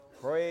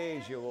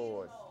Praise you,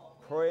 Lord.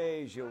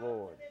 Praise you,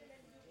 Lord.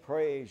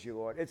 Praise you,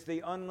 Lord. It's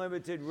the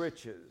unlimited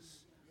riches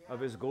of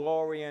his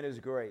glory and his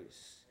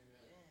grace.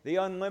 The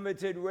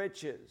unlimited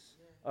riches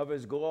of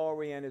his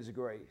glory and his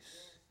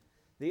grace.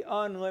 The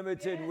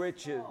unlimited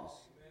riches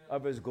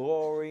of his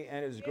glory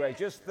and his grace.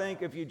 Just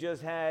think if you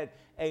just had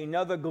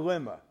another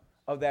glimmer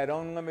of that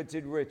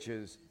unlimited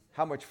riches,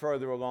 how much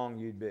further along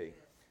you'd be.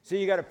 See,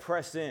 you got to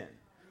press in.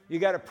 You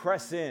got to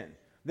press in.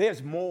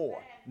 There's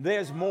more.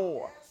 There's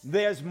more.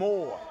 There's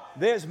more.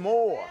 There's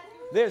more.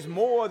 There's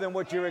more than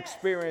what you're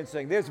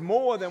experiencing. There's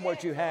more than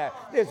what you have.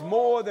 There's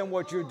more than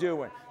what you're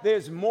doing.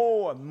 There's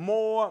more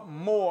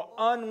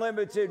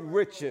unlimited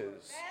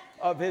riches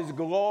of his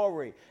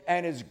glory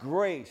and his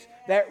grace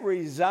that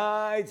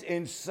resides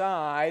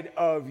inside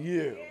of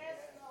you.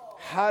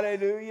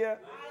 Hallelujah.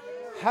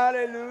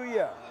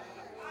 Hallelujah.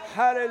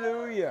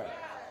 Hallelujah.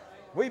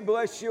 We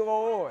bless you,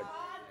 Lord.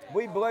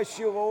 We bless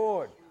you,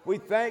 Lord. We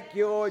thank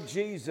you, Lord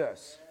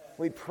Jesus.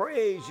 We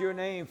praise your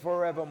name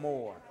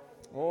forevermore.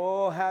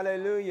 Oh,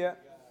 hallelujah,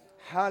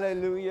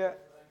 hallelujah,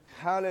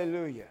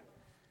 hallelujah,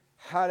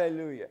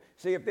 hallelujah.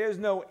 See, if there's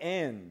no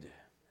end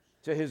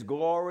to his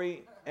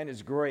glory and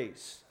his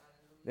grace,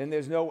 then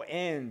there's no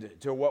end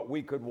to what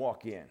we could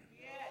walk in.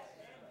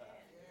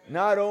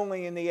 Not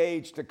only in the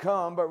age to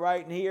come, but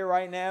right here,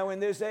 right now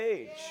in this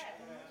age.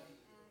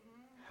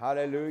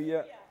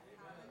 Hallelujah,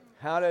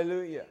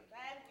 hallelujah,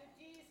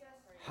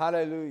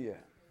 hallelujah.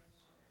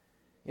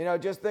 You know,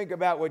 just think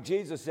about what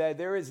Jesus said.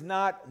 There is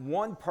not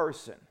one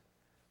person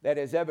that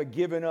has ever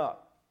given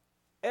up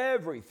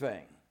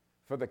everything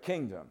for the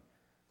kingdom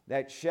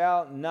that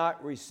shall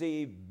not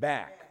receive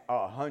back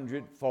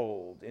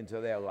 100-fold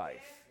into their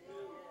life.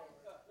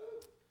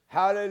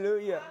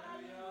 Hallelujah.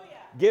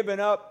 Given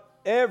up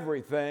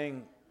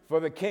everything for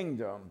the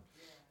kingdom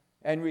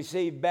and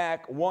receive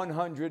back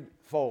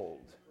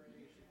 100-fold.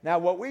 Now,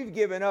 what we've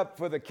given up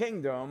for the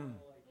kingdom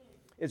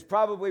is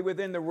probably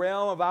within the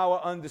realm of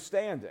our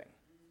understanding.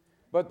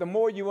 But the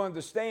more you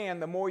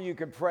understand, the more you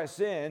can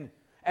press in.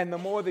 And the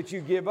more that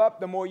you give up,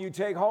 the more you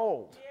take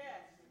hold. Yes.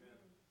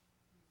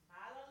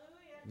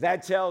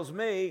 That tells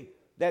me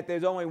that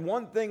there's only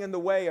one thing in the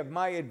way of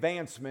my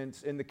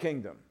advancements in the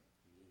kingdom.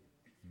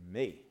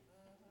 Me.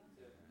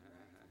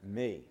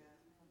 Me.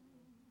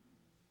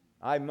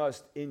 I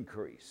must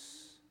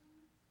increase.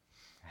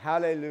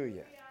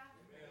 Hallelujah.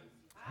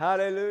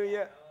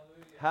 Hallelujah.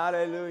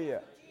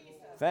 Hallelujah.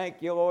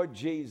 Thank you, Lord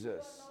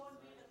Jesus.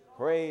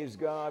 Praise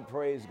God.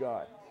 Praise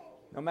God.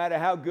 No matter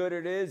how good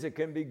it is, it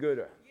can be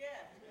gooder.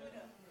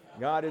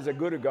 God is a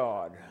good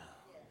God.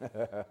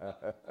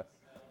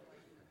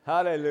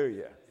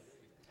 Hallelujah.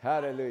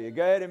 Hallelujah.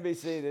 Go ahead and be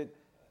seated.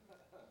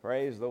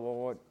 Praise the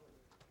Lord.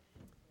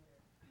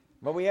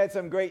 Well, we had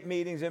some great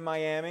meetings in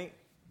Miami.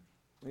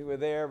 We were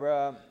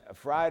there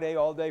Friday,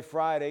 all day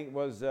Friday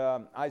was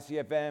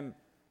ICFM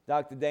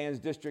Dr. Dan's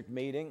district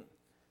meeting.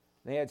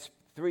 They had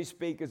 3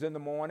 speakers in the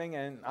morning,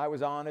 and I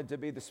was honored to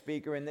be the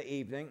speaker in the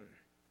evening.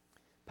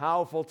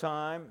 Powerful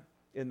time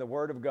in the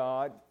Word of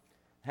God.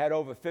 Had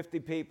over 50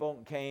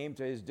 people came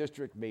to his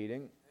district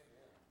meeting.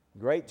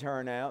 Great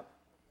turnout.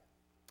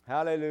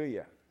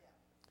 Hallelujah.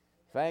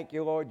 Thank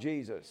you, Lord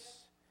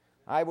Jesus.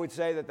 I would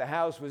say that the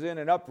house was in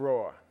an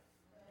uproar.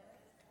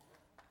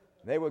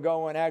 They were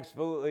going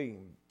absolutely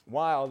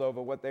wild over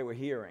what they were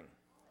hearing.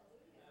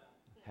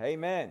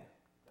 Amen.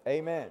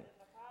 Amen.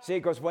 See,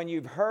 because when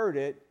you've heard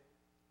it,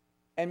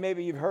 and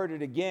maybe you've heard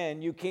it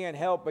again, you can't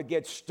help but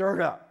get stirred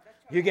up.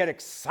 You get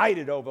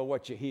excited over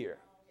what you hear.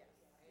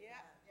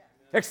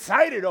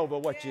 Excited over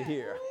what you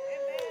hear.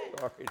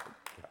 Glory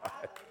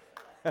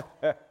to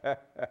God.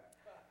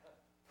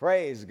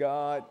 Praise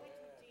God.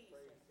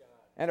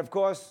 And of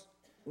course,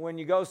 when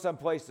you go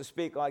someplace to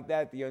speak like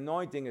that, the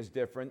anointing is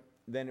different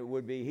than it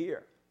would be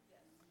here.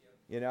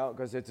 You know,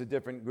 because it's a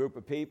different group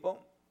of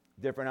people,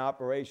 different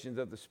operations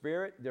of the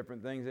Spirit,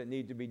 different things that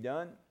need to be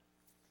done.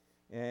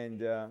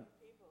 And,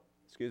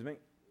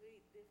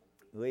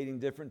 leading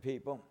different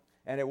people.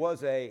 And it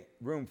was a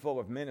room full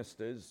of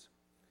ministers.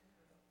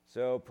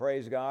 So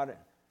praise God.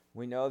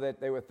 We know that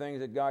there were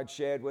things that God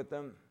shared with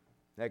them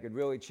that could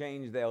really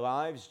change their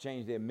lives,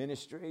 change their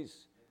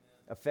ministries,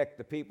 affect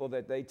the people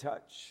that they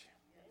touch.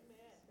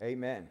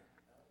 Amen.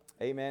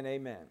 Amen.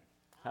 Amen.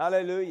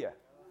 Hallelujah.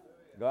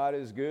 God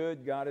is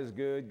good. God is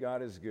good.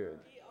 God is good.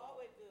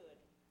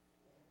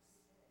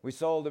 We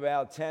sold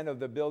about 10 of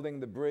the Building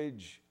the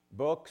Bridge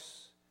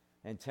books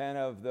and 10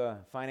 of the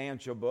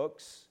financial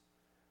books.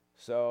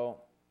 So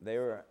they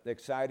were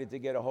excited to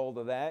get a hold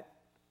of that,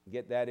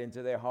 get that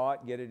into their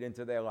heart, get it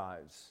into their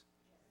lives.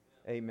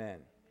 Amen.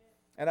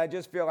 And I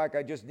just feel like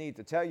I just need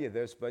to tell you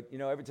this, but, you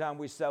know, every time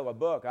we sell a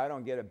book, I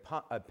don't get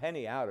a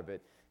penny out of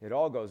it. It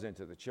all goes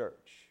into the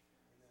church.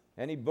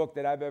 Any book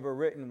that I've ever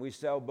written, we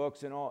sell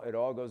books and all, it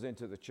all goes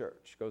into the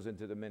church, goes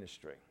into the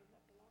ministry.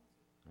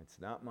 It's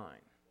not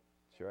mine.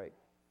 That's right.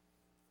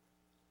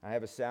 I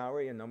have a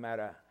salary, and no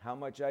matter how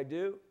much I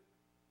do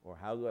or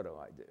how little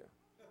I do,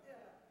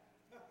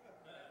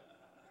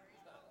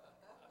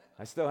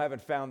 I still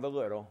haven't found the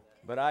little,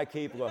 but I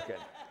keep looking.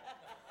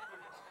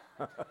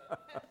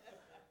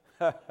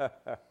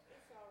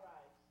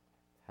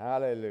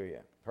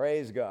 Hallelujah.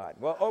 Praise God.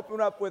 Well, open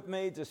up with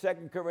me to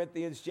 2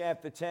 Corinthians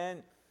chapter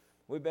 10.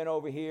 We've been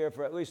over here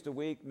for at least a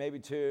week, maybe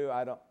two.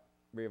 I don't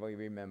really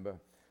remember.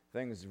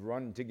 Things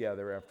run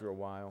together after a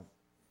while.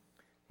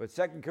 But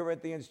 2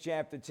 Corinthians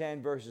chapter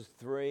 10, verses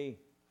 3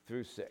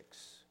 through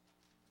 6.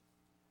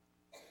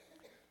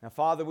 Now,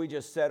 Father, we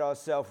just set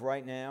ourselves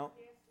right now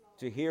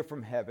to hear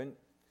from heaven,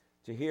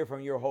 to hear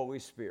from your Holy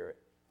Spirit.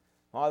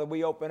 Father,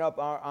 we open up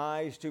our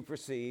eyes to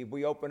perceive.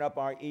 We open up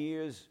our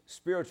ears,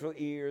 spiritual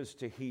ears,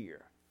 to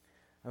hear.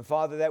 And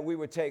Father, that we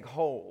would take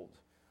hold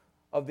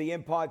of the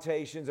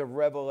impartations of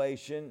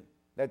revelation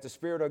that the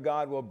Spirit of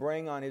God will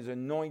bring on his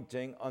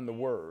anointing on the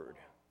word,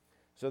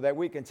 so that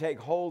we can take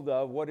hold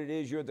of what it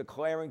is you're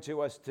declaring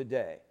to us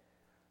today,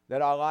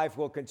 that our life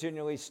will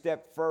continually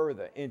step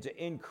further into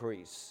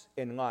increase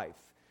in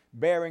life,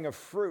 bearing a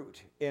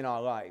fruit in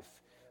our life,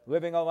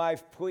 living a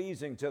life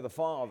pleasing to the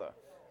Father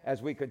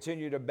as we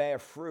continue to bear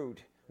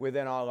fruit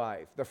within our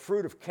life. The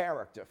fruit of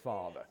character,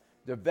 Father,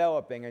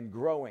 developing and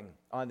growing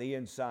on the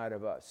inside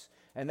of us.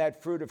 And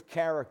that fruit of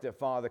character,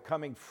 Father,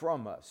 coming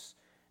from us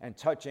and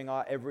touching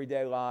our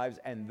everyday lives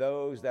and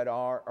those that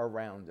are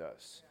around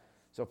us.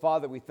 So,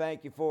 Father, we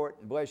thank you for it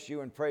and bless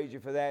you and praise you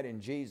for that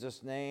in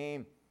Jesus'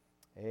 name.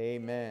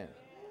 Amen.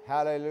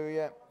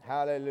 Hallelujah.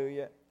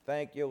 Hallelujah.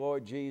 Thank you,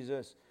 Lord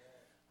Jesus.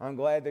 I'm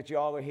glad that you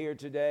all are here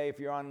today. If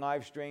you're on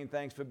live stream,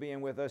 thanks for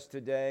being with us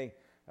today.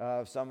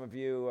 Some of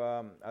you,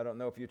 I don't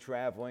know if you're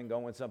traveling,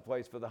 going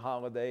someplace for the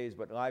holidays,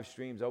 but live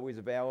stream's always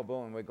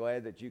available, and we're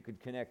glad that you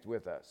could connect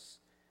with us.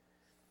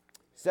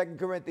 2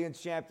 Corinthians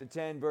chapter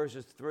 10,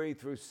 verses 3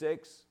 through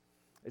 6.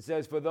 It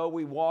says, "For though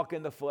we walk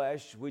in the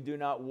flesh, we do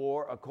not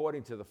war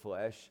according to the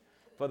flesh.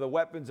 For the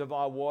weapons of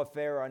our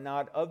warfare are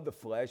not of the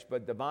flesh,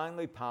 but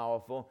divinely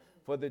powerful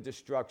for the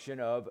destruction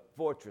of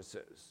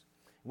fortresses.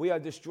 We are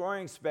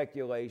destroying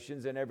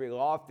speculations and every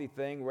lofty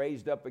thing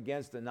raised up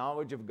against the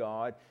knowledge of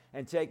God,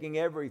 and taking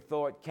every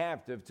thought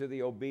captive to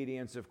the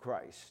obedience of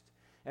Christ.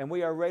 And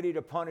we are ready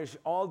to punish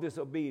all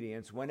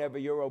disobedience whenever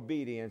your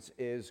obedience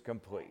is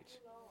complete."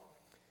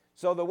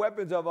 So the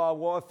weapons of our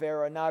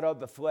warfare are not of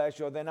the flesh,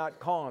 or they're not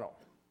carnal.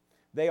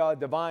 They are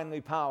divinely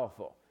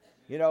powerful.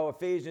 You know,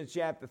 Ephesians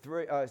chapter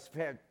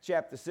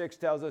 6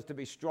 tells us to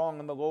be strong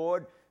in the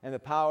Lord and the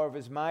power of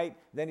his might.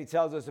 Then he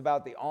tells us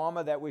about the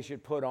armor that we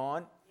should put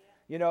on.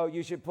 You know,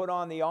 you should put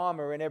on the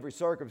armor in every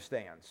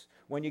circumstance.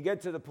 When you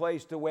get to the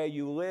place to where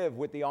you live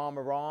with the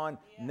armor on,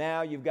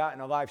 now you've gotten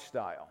a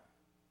lifestyle.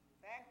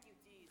 Thank you,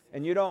 Jesus.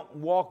 And you don't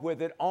walk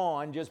with it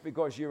on just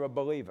because you're a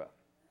believer.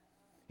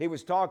 He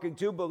was talking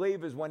to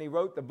believers when he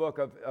wrote the book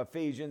of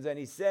Ephesians, and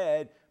he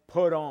said,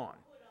 put on.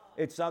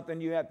 It's something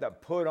you have to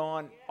put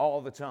on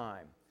all the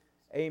time.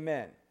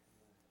 Amen.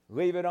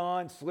 Leave it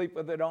on, sleep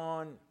with it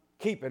on,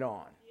 keep it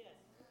on.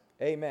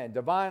 Amen.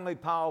 Divinely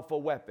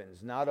powerful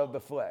weapons, not of the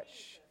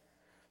flesh.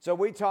 So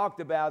we talked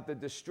about the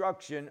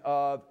destruction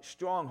of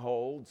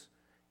strongholds,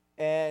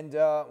 and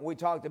we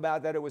talked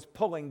about that it was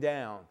pulling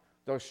down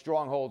those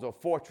strongholds or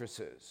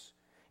fortresses.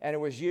 And it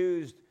was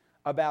used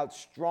about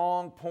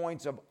strong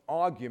points of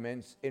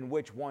arguments in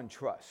which one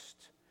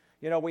trusts.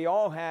 You know, we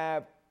all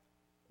have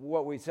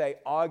what we say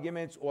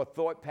arguments or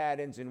thought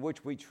patterns in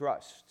which we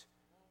trust.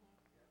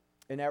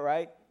 Isn't that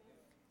right?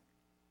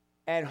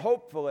 And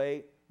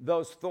hopefully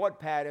those thought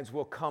patterns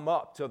will come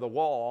up to the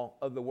wall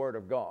of the Word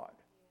of God.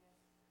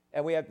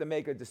 And we have to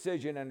make a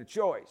decision and a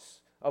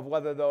choice of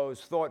whether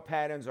those thought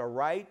patterns are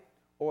right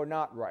or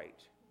not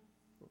right.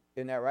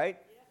 Isn't that right?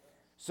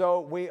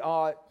 So we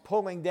are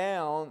pulling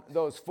down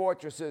those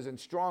fortresses and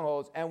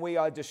strongholds, and we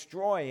are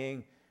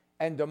destroying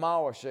and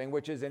demolishing,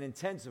 which is an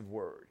intensive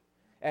word.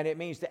 And it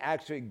means to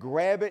actually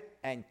grab it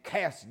and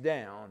cast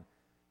down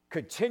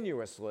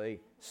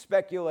continuously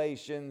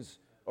speculations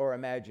or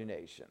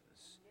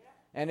imaginations.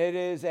 And it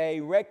is a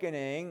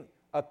reckoning,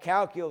 a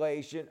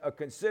calculation, a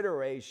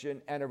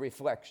consideration, and a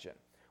reflection.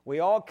 We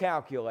all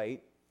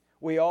calculate,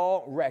 we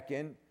all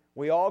reckon,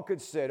 we all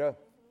consider,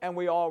 and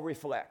we all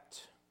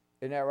reflect.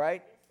 Isn't that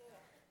right?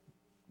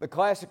 The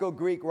classical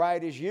Greek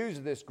writers use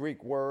this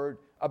Greek word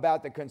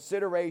about the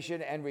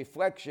consideration and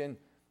reflection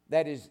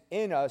that is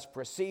in us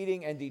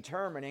preceding and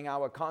determining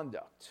our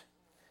conduct.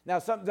 Now,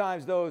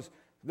 sometimes those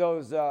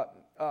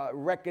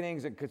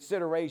reckonings and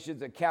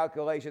considerations and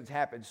calculations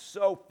happen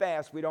so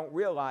fast we don't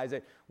realize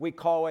it. We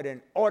call it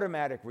an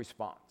automatic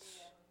response.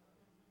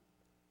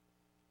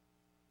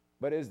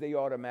 But is the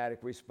automatic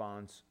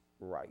response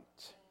right?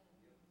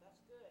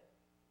 That's good.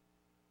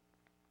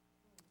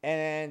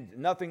 And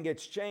nothing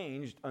gets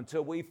changed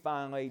until we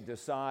finally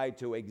decide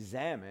to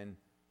examine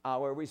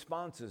our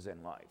responses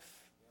in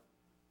life.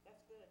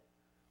 That's good.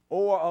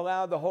 Or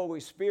allow the Holy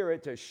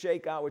Spirit to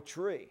shake our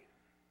tree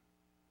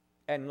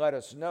and let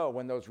us know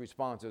when those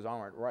responses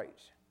aren't right.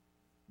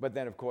 But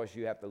then, of course,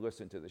 you have to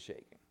listen to the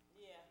shaking.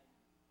 Yeah.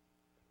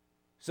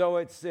 So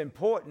it's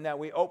important that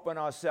we open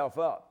ourselves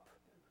up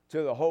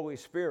to the Holy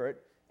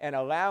Spirit and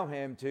allow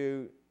him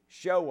to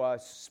show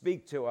us,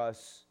 speak to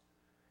us,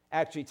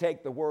 actually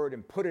take the word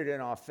and put it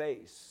in our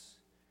face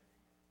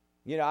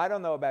You know, I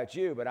don't know about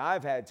you, but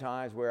I've had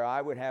times where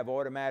I would have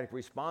automatic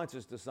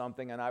responses to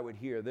something and I would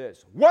hear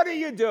this. What are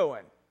you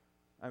doing?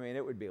 I mean,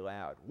 it would be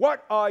loud.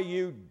 What are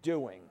you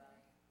doing?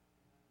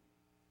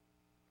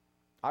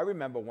 I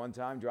remember one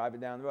time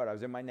driving down the road. I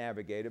was in my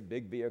Navigator,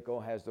 big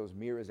vehicle, has those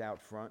mirrors out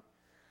front,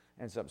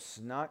 and some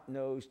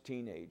snot-nosed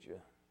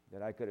teenager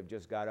that I could have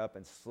just got up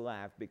and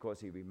slapped because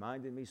he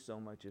reminded me so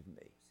much of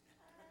me.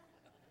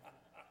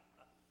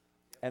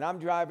 And I'm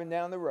driving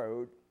down the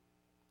road,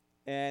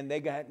 and they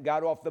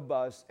got off the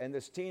bus, and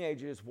this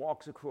teenager just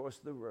walks across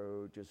the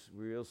road just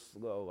real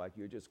slow, like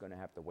you're just going to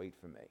have to wait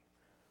for me.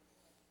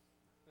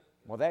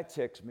 Well, that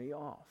ticks me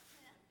off.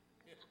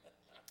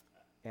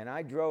 And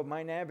I drove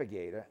my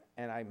Navigator,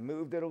 and I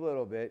moved it a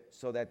little bit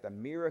so that the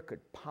mirror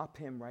could pop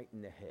him right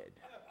in the head.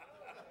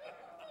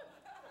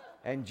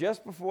 And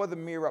just before the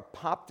mirror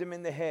popped him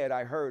in the head,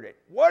 I heard it.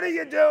 What are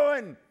you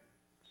doing?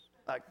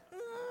 Like,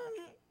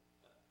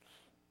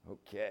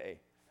 okay,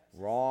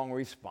 wrong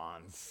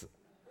response.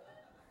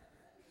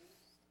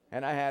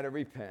 And I had to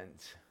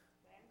repent.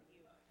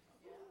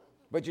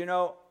 But you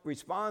know,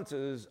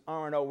 responses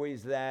aren't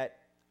always that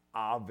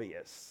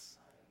obvious.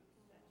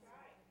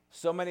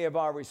 So many of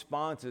our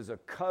responses are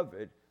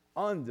covered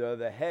under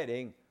the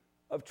heading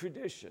of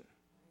tradition.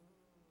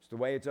 It's the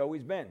way it's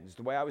always been. It's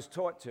the way I was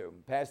taught to.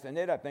 Pastor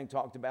Nid, I think,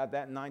 talked about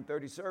that in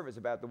 9:30 service,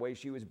 about the way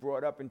she was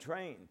brought up and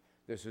trained.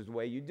 This is the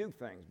way you do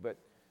things. But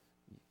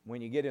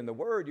when you get in the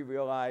Word, you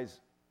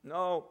realize,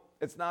 no,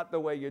 it's not the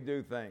way you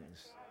do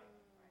things.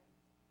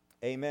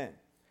 Amen.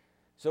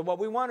 So what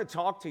we want to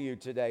talk to you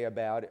today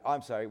about,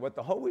 what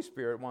the Holy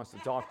Spirit wants to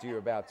talk to you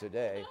about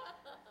today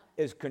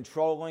is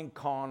controlling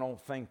carnal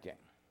thinking.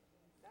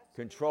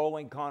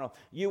 Controlling carnal.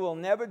 You will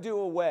never do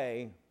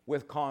away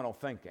with carnal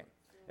thinking.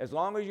 As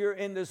long as you're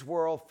in this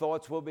world,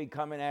 thoughts will be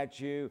coming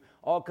at you,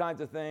 all kinds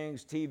of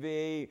things,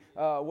 TV,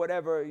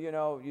 whatever, you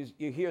know,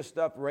 you hear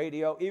stuff,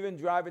 radio, even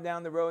driving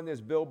down the road and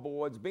there's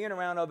billboards, being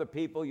around other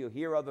people, you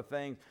hear other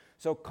things.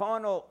 So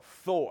carnal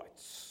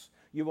thoughts,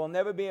 you will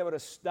never be able to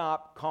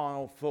stop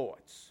carnal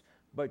thoughts,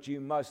 but you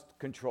must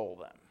control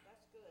them.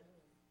 That's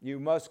good. You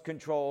must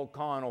control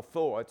carnal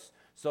thoughts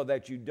so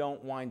that you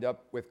don't wind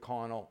up with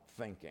carnal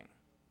thinking.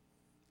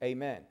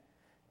 Amen.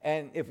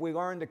 And if we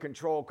learn to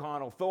control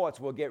carnal thoughts,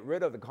 we'll get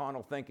rid of the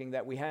carnal thinking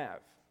that we have.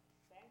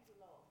 Thank you,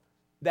 Lord.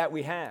 That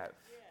we have.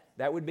 Yes.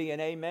 That would be an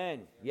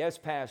amen. Yes,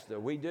 Pastor,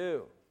 we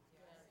do.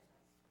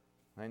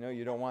 Yes. I know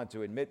you don't want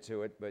to admit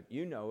to it, but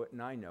you know it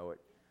and I know it.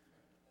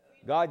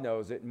 God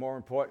knows it, and more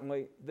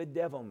importantly, the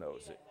devil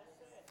knows it.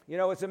 You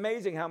know, it's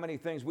amazing how many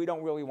things we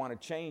don't really want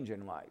to change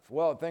in life.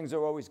 Well, things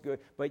are always good,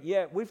 but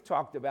yet we've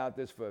talked about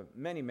this for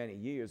many, many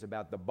years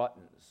about the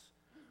buttons.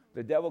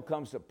 The devil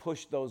comes to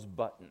push those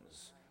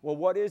buttons. Well,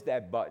 what is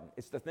that button?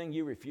 It's the thing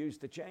you refuse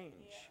to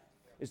change.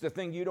 It's the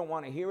thing you don't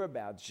want to hear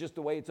about. It's just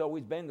the way it's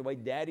always been, the way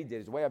Daddy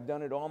did it, the way I've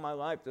done it all my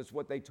life. That's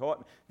what they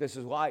taught me. This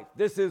is life.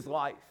 This is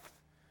life.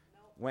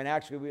 When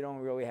actually we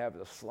don't really have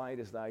the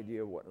slightest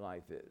idea of what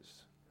life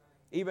is.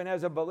 Even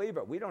as a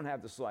believer, we don't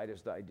have the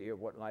slightest idea of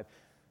what life is.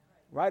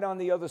 Right on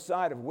the other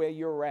side of where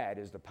you're at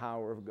is the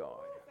power of God.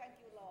 Thank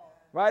you, Lord.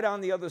 Right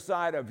on the other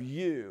side of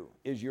you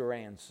is your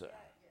answer.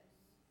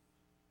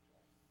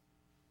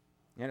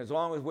 And as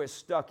long as we're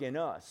stuck in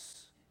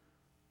us,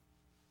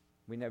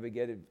 we never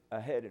get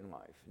ahead in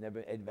life, never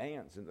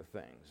advance in the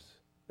things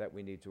that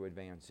we need to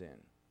advance in.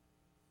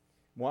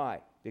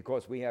 Why?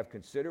 Because we have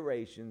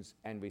considerations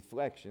and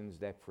reflections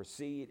that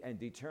precede and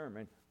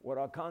determine what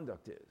our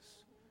conduct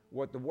is,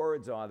 what the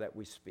words are that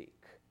we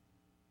speak.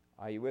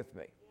 Are you with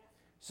me? Yeah.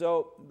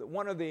 So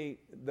one of the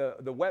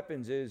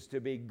weapons is to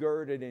be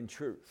girded in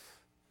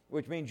truth,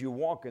 which means you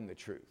walk in the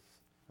truth.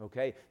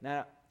 Okay?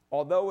 Now,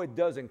 although it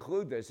does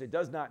include this, it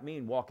does not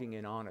mean walking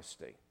in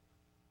honesty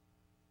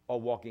or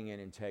walking in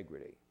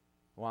integrity.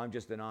 Well, I'm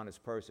just an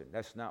honest person.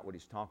 That's not what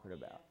he's talking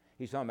about.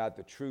 He's talking about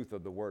the truth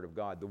of the Word of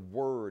God. The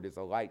Word is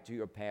a light to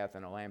your path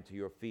and a lamp to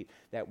your feet,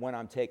 that when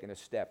I'm taking a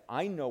step,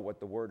 I know what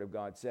the Word of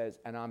God says,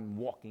 and I'm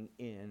walking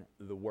in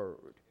the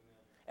Word.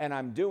 And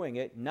I'm doing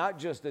it not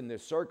just in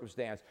this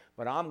circumstance,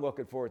 but I'm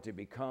looking for it to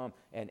become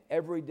an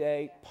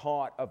everyday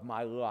part of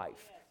my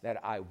life,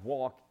 that I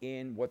walk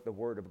in what the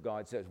Word of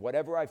God says.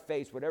 Whatever I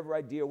face, whatever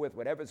I deal with,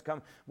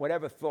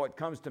 whatever thought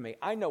comes to me,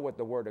 I know what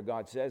the Word of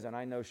God says, and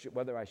I know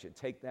whether I should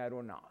take that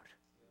or not.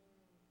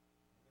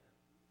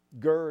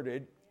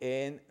 Girded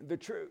in the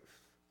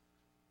truth.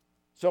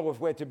 So if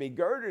we're to be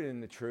girded in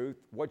the truth,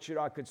 what should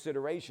our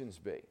considerations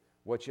be?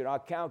 What should our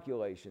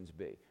calculations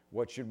be?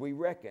 What should we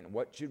reckon?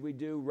 What should we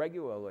do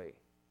regularly?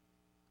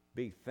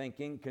 Be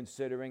thinking,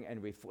 considering,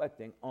 and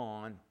reflecting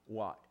on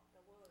what?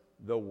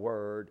 The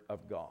Word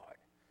of God.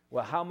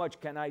 Well, how much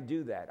can I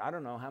do that? I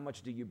don't know. How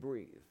much do you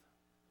breathe?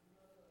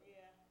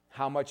 Yeah.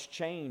 How much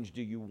change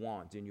do you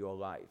want in your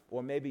life?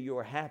 Or maybe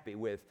you're happy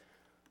with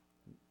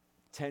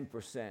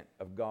 10%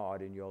 of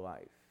God in your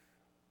life.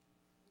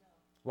 No.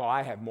 Well,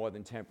 I have more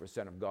than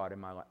 10% of God in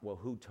my life. Well,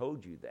 who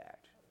told you that?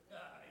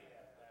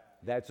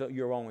 That's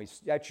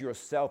your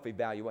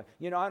self-evaluation.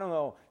 You know, I don't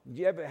know.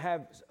 Do you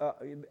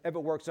ever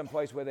work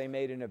someplace where they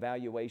made an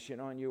evaluation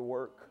on your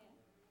work?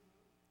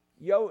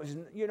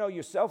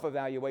 Your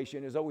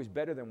self-evaluation is always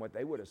better than what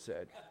they would have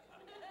said.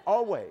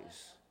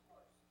 Always.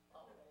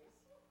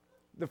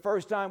 The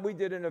first time we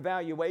did an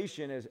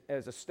evaluation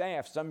as a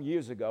staff some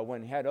years ago,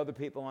 when we had other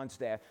people on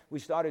staff, we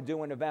started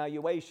doing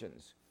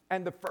evaluations.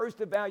 And the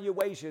first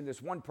evaluation,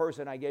 this one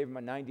person, I gave him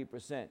a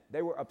 90%.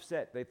 They were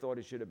upset. They thought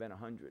it should have been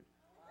 100.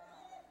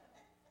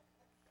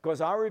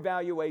 Because our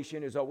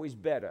evaluation is always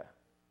better.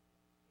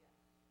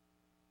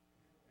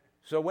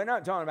 So we're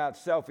not talking about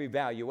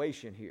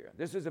self-evaluation here.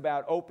 This is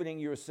about opening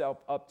yourself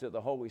up to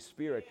the Holy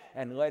Spirit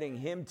and letting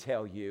Him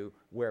tell you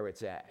where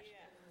it's at.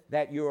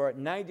 That your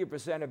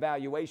 90%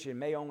 evaluation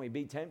may only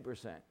be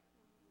 10%.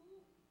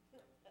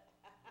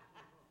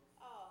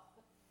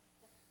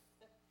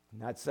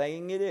 Not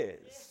saying it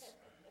is,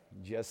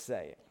 just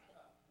saying.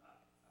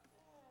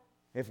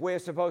 If we're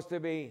supposed to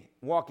be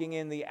walking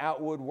in the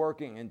outward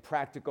working and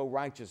practical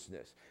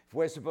righteousness, if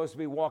we're supposed to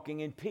be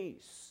walking in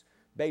peace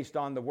based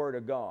on the Word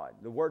of God,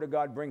 the Word of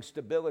God brings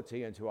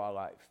stability into our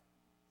life.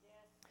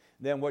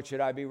 Then what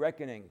should I be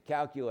reckoning,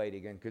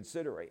 calculating, and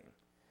considering?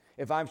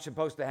 If I'm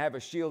supposed to have a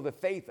shield of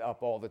faith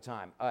up all the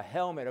time, a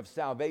helmet of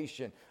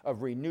salvation,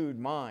 of renewed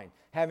mind,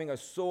 having a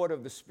sword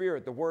of the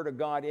Spirit, the Word of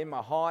God in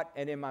my heart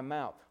and in my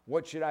mouth,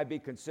 what should I be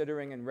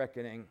considering and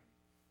reckoning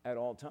at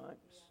all times?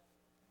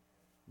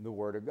 The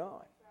Word of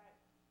God.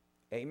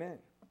 Right. Amen.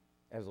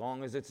 As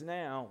long as it's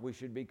now, we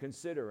should be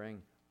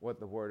considering what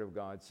the Word of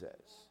God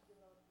says.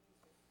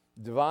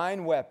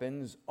 Divine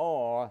weapons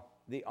are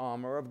the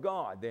armor of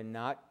God. They're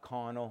not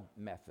carnal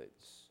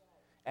methods.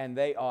 And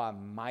they are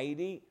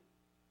mighty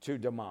to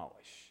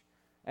demolish.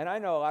 And I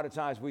know a lot of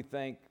times we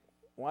think,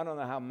 well, I don't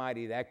know how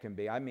mighty that can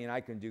be. I mean,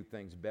 I can do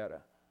things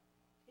better.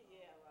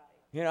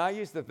 Yeah, right. I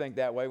used to think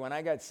that way when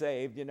I got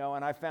saved, and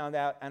I found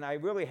out, and I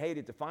really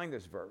hated to find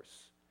this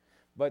verse.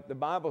 But the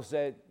Bible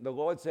said, the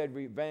Lord said,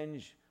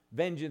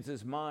 vengeance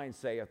is mine,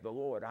 saith the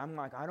Lord. I'm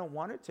like, I don't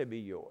want it to be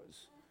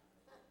yours.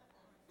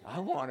 I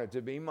want it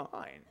to be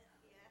mine.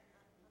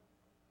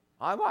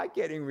 I like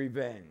getting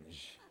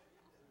revenge.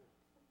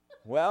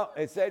 Well,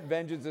 it said,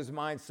 vengeance is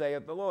mine,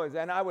 saith the Lord.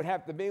 And I would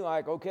have to be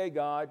like, okay,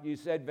 God, you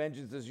said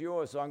vengeance is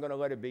yours, so I'm going to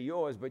let it be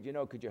yours. But,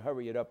 could you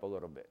hurry it up a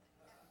little bit?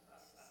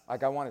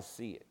 Like, I want to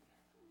see it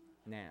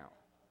now.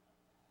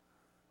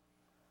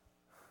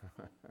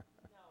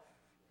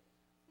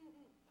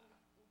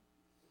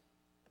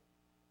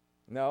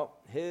 No,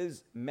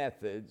 His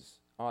methods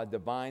are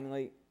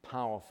divinely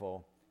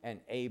powerful and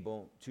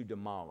able to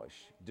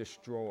demolish,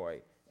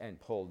 destroy, and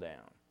pull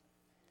down.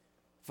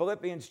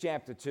 Philippians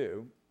chapter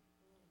 2.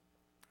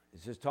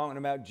 This is talking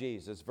about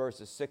Jesus,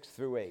 verses 6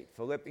 through 8.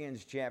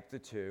 Philippians chapter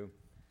 2,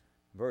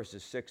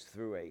 verses 6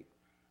 through 8.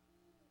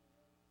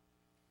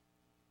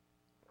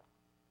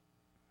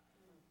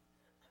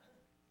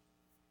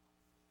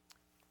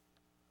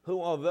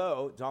 Who,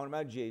 talking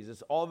about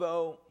Jesus,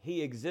 although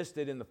He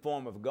existed in the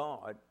form of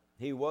God,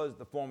 He was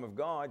the form of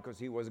God because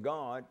He was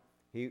God.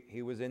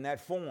 He was in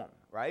that form,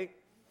 right?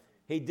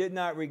 He did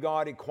not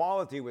regard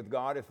equality with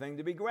God a thing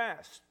to be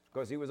grasped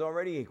because He was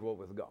already equal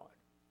with God.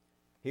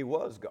 He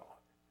was God.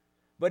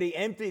 But He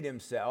emptied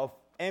Himself,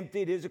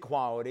 emptied His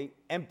equality,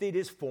 emptied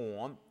His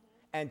form,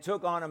 and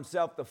took on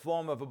Himself the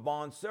form of a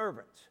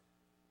bondservant,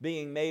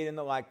 being made in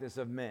the likeness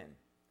of men.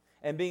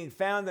 And being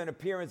found in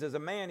appearance as a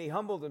man, He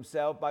humbled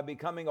Himself by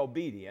becoming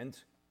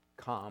obedient,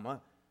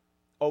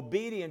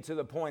 obedient to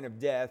the point of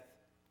death,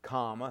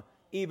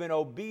 even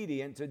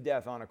obedient to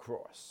death on a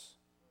cross.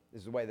 This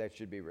is the way that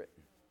should be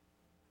written.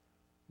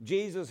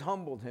 Jesus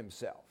humbled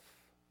Himself.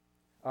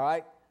 All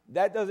right?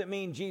 That doesn't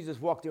mean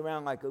Jesus walked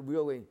around like a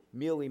really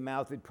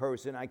mealy-mouthed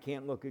person. I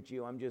can't look at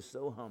you. I'm just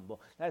so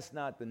humble. That's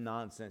not the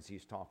nonsense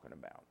He's talking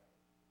about,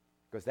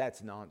 because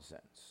that's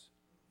nonsense.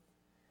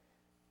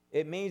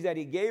 It means that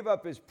He gave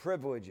up His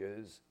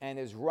privileges and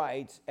His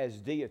rights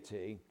as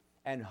deity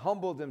and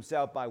humbled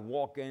Himself by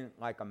walking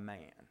like a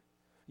man.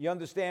 You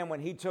understand, when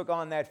He took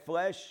on that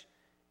flesh,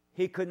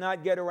 He could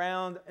not get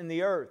around in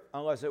the earth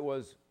unless it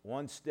was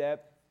one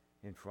step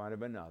in front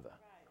of another.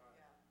 Right.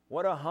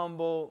 What a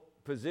humble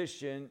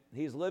position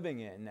He's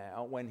living in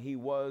now when He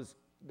was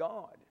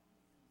God.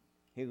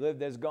 He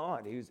lived as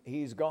God.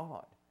 He's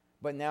God.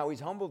 But now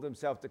He's humbled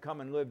Himself to come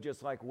and live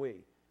just like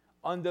we,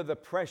 under the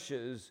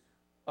pressures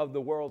of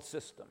the world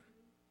system,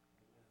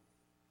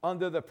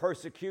 under the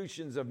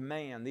persecutions of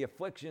man, the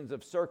afflictions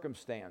of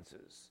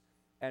circumstances,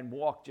 and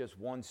walk just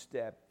one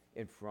step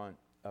in front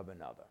of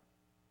another.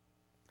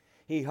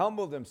 He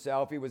humbled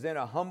Himself. He was in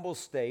a humble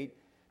state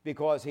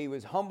because He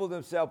was humbled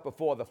Himself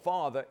before the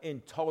Father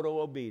in total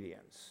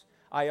obedience.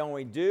 I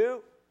only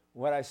do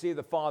what I see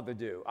the Father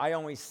do. I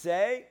only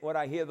say what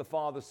I hear the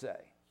Father say.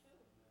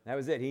 That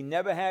was it. He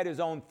never had His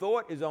own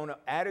thought, His own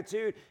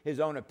attitude, His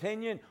own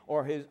opinion,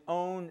 or His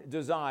own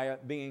desire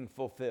being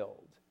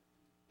fulfilled.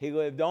 He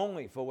lived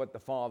only for what the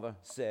Father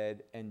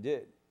said and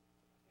did.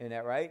 Isn't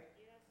that right?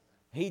 Yes.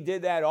 He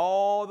did that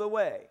all the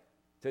way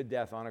to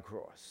death on a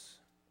cross.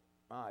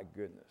 My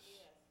goodness. Yes.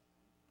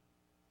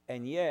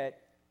 And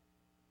yet,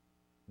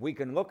 we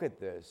can look at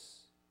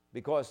this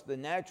because the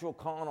natural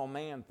carnal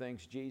man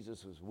thinks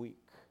Jesus was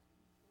weak.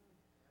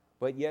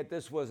 But yet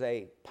this was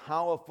a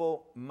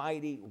powerful,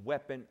 mighty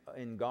weapon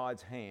in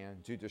God's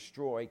hand to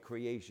destroy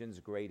creation's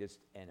greatest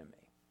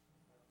enemy,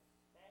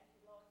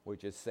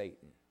 which is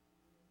Satan.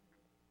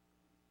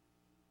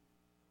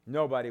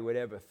 Nobody would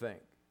ever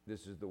think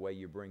this is the way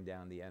you bring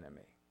down the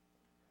enemy.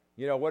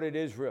 You know, what did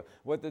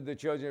the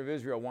children of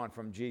Israel want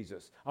from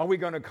Jesus? Are we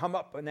going to come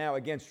up now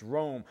against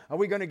Rome? Are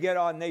we going to get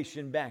our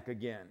nation back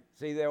again?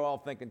 See, they're all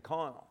thinking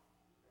carnal.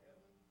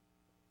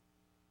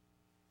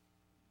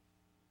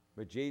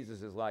 But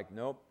Jesus is like,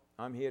 nope,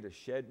 I'm here to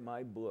shed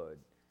my blood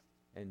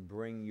and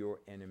bring your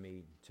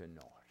enemy to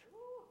naught.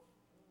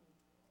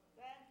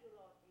 Thank you,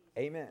 Lord Jesus.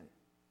 Amen.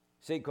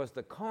 See, because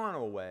the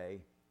carnal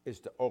way is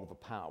to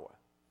overpower,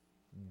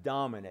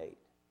 dominate,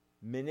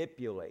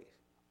 manipulate,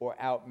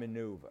 or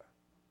outmaneuver.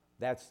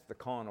 That's the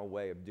carnal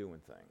way of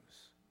doing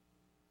things.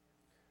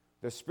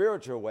 The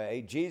spiritual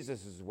way,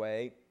 Jesus'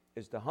 way,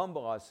 is to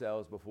humble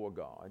ourselves before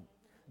God,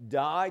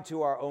 die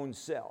to our own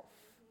self,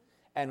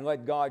 and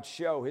let God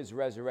show his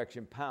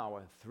resurrection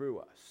power through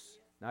us.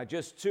 Not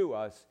just to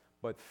us,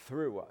 but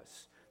through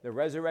us. The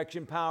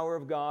resurrection power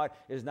of God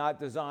is not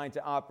designed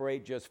to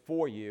operate just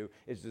for you.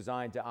 It's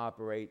designed to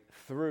operate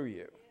through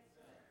you.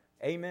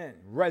 Amen.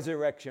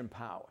 Resurrection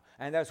power.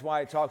 And that's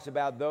why it talks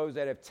about those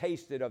that have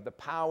tasted of the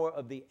power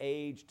of the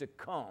age to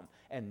come,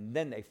 and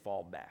then they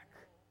fall back.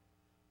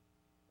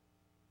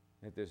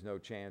 That there's no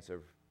chance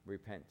of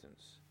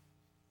repentance.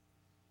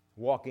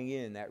 Walking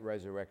in that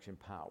resurrection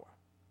power.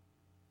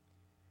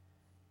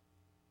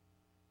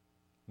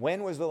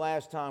 When was the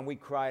last time we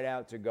cried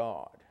out to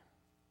God?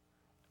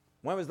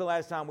 When was the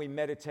last time we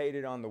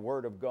meditated on the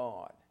Word of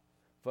God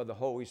for the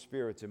Holy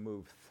Spirit to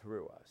move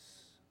through us?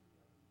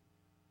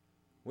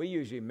 We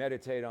usually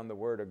meditate on the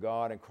Word of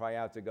God and cry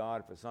out to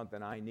God for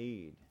something I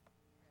need.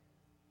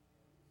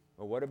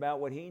 But what about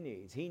what He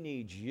needs? He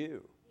needs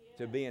you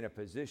to be in a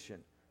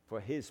position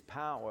for His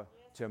power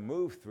to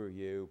move through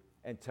you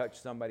and touch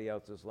somebody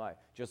else's life.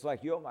 Just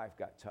like your life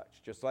got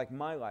touched. Just like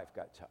my life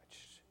got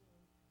touched.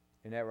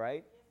 Isn't that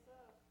right?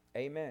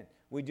 Amen.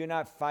 We do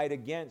not fight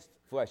against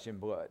flesh and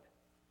blood.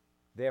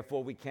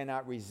 Therefore, we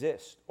cannot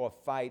resist or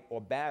fight or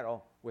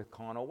battle with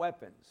carnal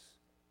weapons.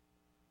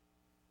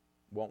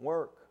 Won't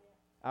work.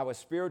 Our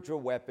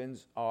spiritual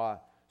weapons are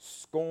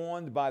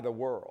scorned by the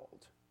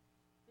world.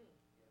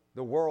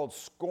 The world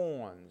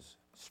scorns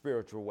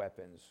spiritual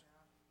weapons.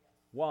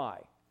 Why?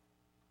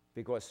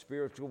 Because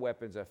spiritual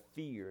weapons are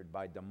feared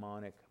by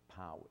demonic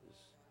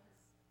powers.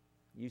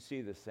 You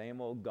see the same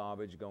old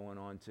garbage going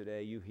on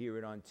today. You hear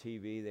it on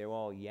TV. They're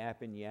all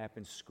yapping,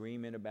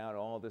 screaming about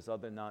all this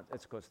other nonsense.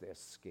 That's because they're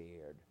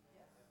scared.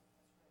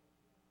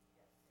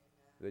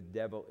 The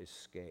devil is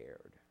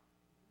scared.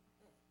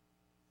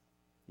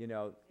 You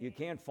know, you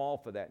can't fall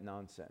for that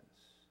nonsense.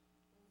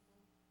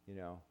 You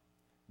know,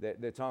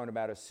 they're talking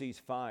about a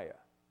ceasefire.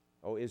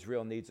 Oh,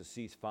 Israel needs a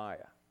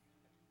ceasefire.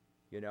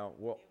 You know,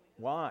 well,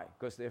 why?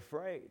 Because they're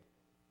afraid.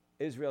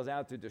 Israel's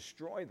out to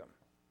destroy them,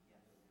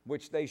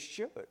 which they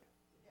should.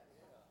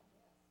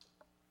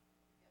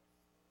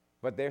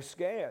 But they're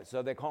scared,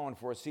 so they're calling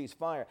for a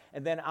ceasefire.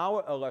 And then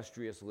our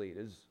illustrious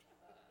leaders,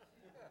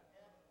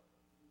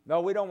 no,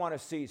 we don't want a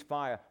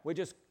ceasefire. We're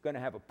just going to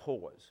have a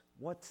pause.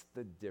 What's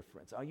the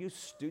difference? Are you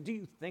do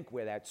you think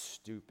we're that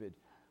stupid?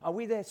 Are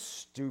we that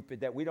stupid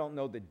that we don't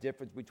know the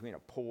difference between a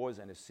pause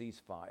and a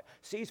ceasefire?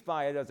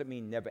 Ceasefire doesn't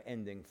mean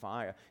never-ending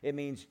fire. It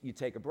means you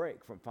take a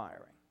break from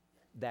firing.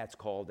 That's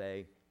called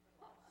a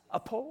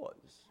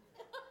pause.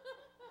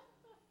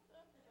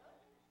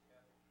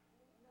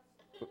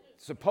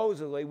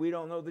 Supposedly, we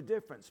don't know the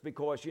difference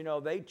because, you know,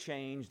 they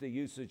change the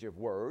usage of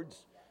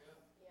words,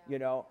 you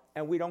know,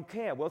 and we don't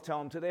care. We'll tell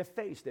them to their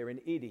face they're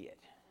an idiot.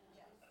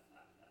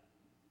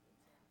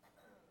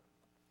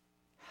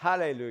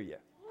 Hallelujah.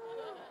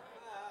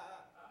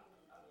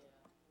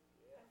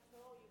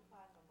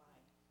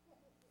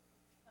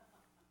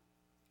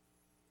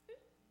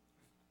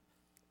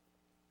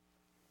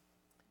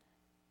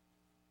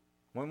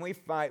 When we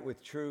fight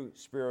with true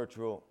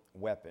spiritual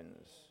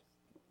weapons,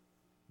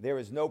 there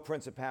is no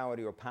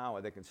principality or power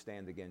that can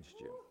stand against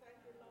you.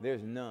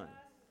 There's none.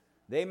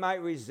 They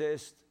might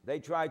resist. They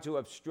try to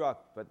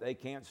obstruct, but they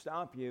can't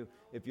stop you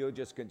if you'll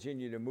just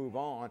continue to move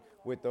on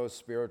with those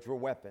spiritual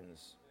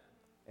weapons.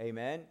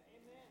 Amen?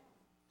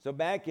 So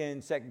back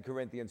in 2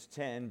 Corinthians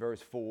 10,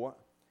 verse 4,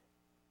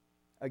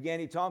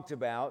 again, he talked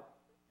about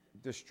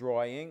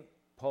destroying,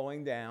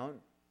 pulling down,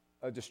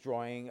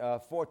 destroying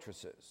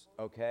fortresses.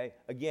 Okay?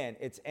 Again,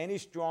 it's any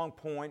strong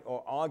point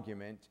or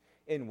argument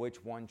in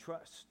which one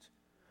trusts.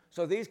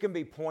 So these can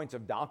be points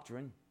of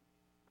doctrine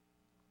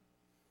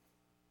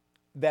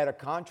that are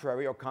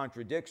contrary or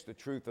contradicts the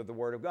truth of the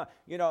Word of God.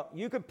 You know,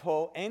 you could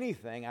pull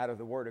anything out of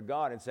the Word of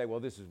God and say, well,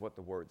 this is what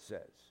the Word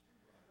says.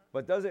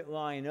 But does it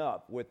line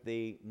up with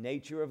the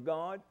nature of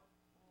God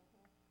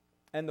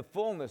and the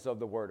fullness of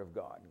the Word of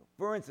God?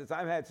 For instance,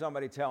 I've had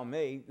somebody tell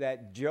me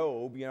that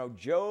Job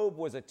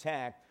was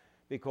attacked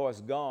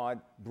because God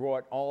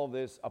brought all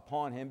this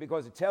upon him.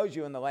 Because it tells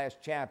you in the last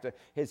chapter,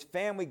 his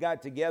family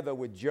got together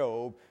with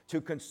Job to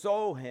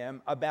console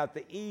him about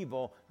the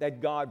evil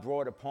that God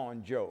brought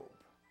upon Job.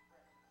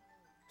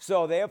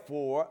 So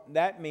therefore,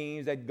 that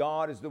means that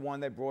God is the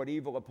one that brought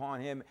evil upon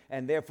him,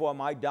 and therefore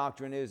my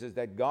doctrine is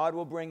that God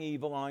will bring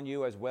evil on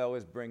you as well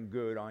as bring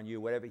good on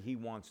you, whatever he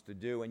wants to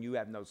do, and you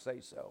have no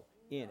say-so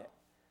in it.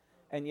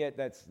 And yet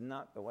that's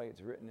not the way it's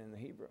written in the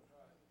Hebrew.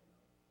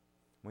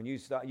 When you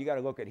start, you got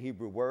to look at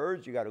Hebrew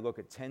words, you got to look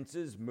at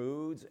tenses,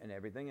 moods, and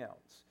everything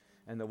else.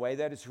 And the way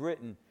that it's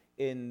written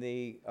in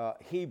the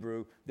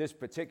Hebrew, this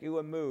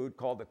particular mood,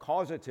 called the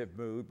causative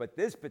mood, but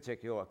this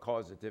particular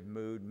causative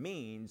mood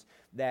means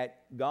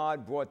that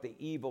God brought the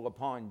evil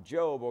upon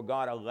Job, or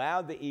God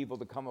allowed the evil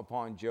to come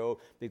upon Job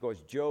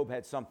because Job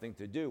had something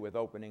to do with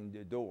opening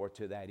the door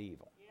to that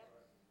evil. Yep.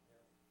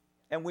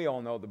 And we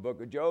all know the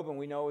book of Job, and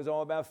we know it was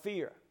all about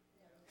fear.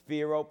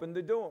 Fear opened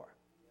the door.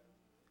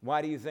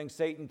 Why do you think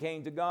Satan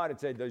came to God and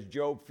said, does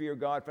Job fear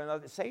God for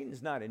another?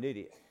 Satan's not an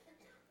idiot.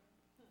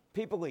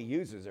 People he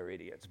uses are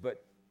idiots,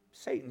 but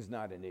Satan's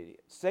not an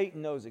idiot.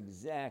 Satan knows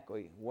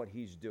exactly what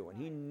he's doing.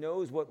 He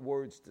knows what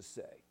words to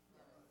say.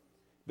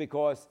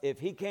 Because if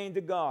he came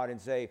to God and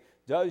say,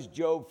 does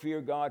Job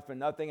fear God for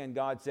nothing? And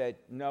God said,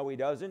 no, he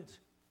doesn't.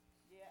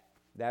 Yeah.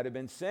 That'd have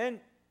been sin,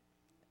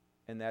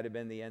 and that'd have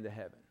been the end of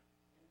heaven.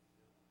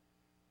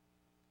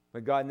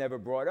 But God never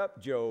brought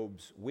up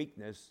Job's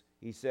weakness.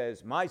 He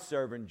says, my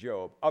servant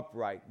Job,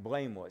 upright,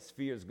 blameless,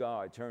 fears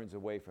God, turns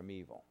away from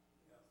evil.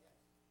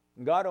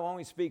 God will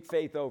only speak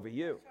faith over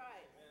you.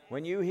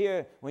 When you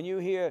hear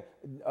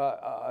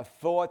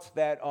thoughts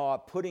that are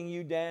putting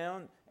you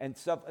down and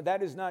stuff,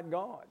 that is not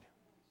God.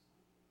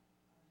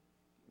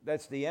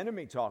 That's the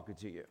enemy talking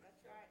to you.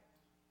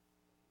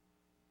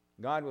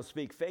 God will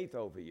speak faith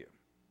over you.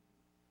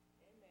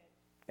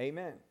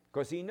 Amen.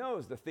 Because he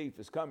knows the thief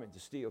is coming to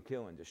steal,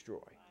 kill, and destroy.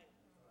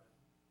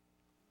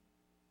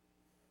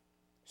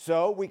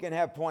 So we can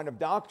have point of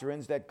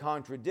doctrines that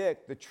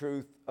contradict the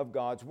truth of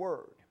God's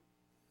word.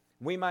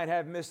 We might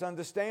have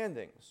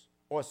misunderstandings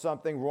or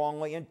something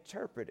wrongly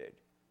interpreted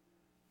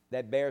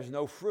that bears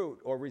no fruit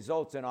or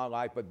results in our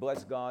life, but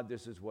bless God,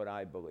 this is what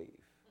I believe.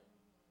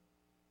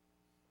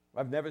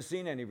 I've never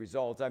seen any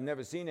results. I've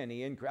never seen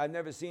any increase. I've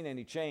never seen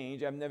any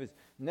change. I've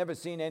never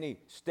seen any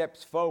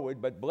steps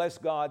forward, but bless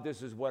God,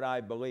 this is what I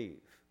believe.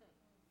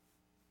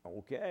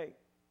 Okay.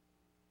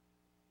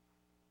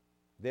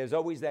 There's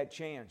always that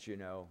chance,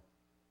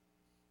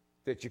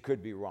 that you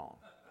could be wrong.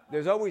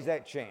 There's always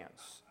that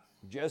chance.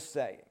 Just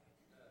saying.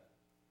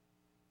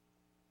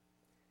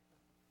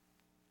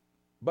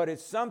 But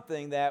it's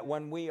something that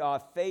when we are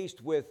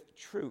faced with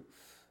truth,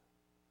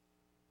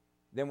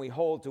 then we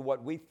hold to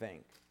what we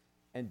think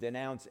and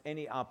denounce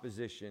any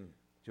opposition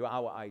to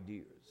our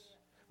ideas.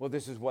 Well,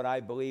 this is what I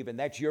believe, and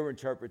that's your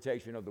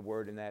interpretation of the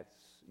word, and that's,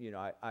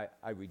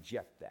 I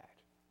reject that.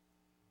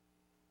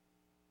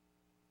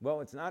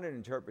 Well, it's not an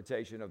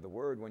interpretation of the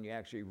word when you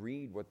actually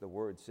read what the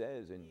word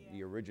says in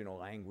the original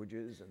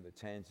languages and the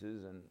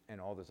tenses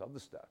and all this other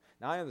stuff.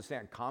 Now, I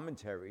understand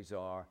commentaries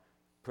are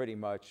pretty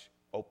much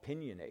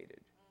opinionated.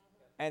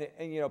 And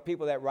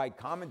people that write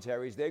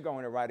commentaries, they're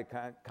going to write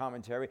a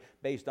commentary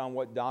based on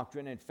what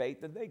doctrine and faith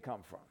that they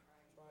come from.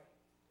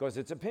 Because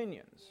it's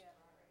opinions. Yeah.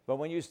 But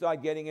when you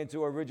start getting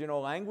into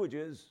original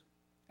languages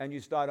and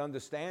you start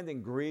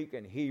understanding Greek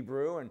and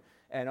Hebrew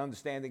and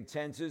understanding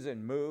tenses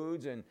and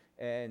moods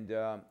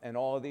and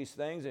all of these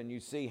things, and you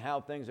see how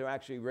things are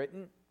actually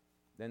written,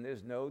 then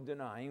there's no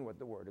denying what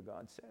the Word of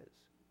God says.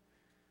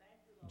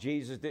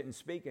 Jesus didn't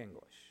speak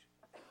English.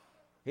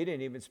 He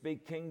didn't even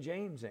speak King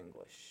James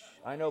English.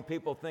 I know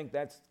people think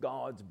that's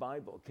God's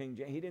Bible, King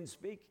James. He didn't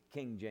speak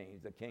King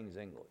James, the King's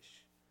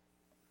English.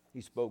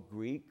 He spoke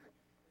Greek.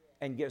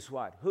 And guess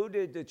what? Who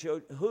did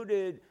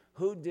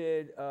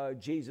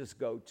Jesus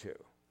go to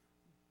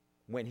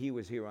when he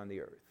was here on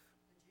the earth?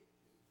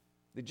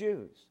 The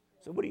Jews.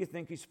 So what do you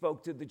think he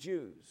spoke to the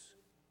Jews?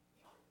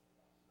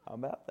 How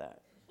about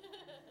that?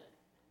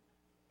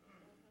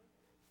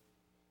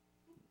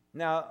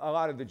 Now, a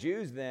lot of the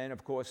Jews then,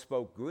 of course,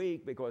 spoke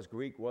Greek because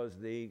Greek was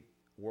the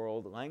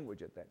world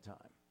language at that time.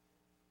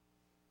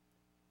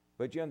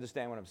 But you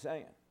understand what I'm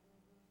saying?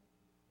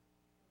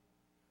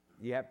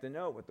 You have to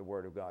know what the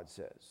Word of God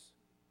says.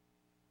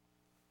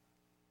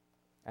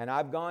 And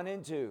I've gone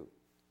into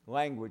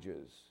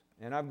languages,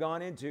 and I've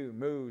gone into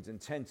moods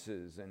and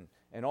tenses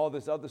and all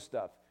this other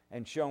stuff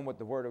and shown what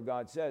the Word of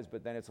God says,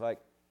 but then it's like,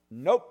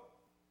 nope,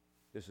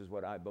 this is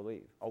what I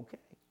believe. Okay.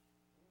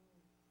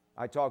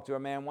 I talked to a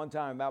man one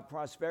time about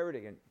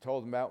prosperity and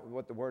told him about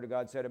what the Word of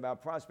God said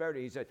about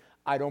prosperity. He said,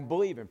 I don't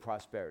believe in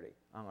prosperity.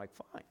 I'm like,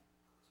 fine.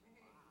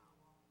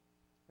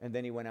 And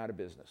then he went out of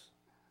business.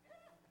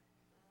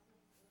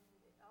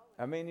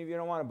 I mean, if you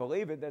don't want to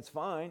believe it, that's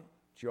fine.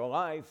 It's your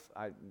life.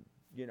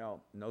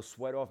 No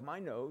sweat off my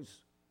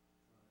nose.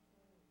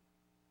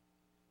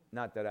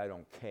 Not that I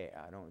don't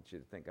care. I don't want you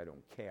to think I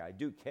don't care. I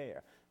do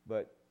care.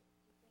 But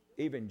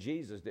even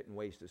Jesus didn't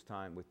waste his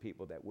time with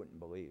people that wouldn't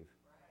believe.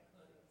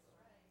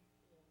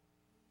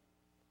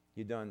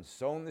 You done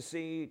sown the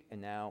seed,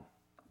 and now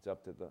it's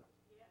up to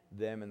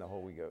them and the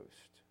Holy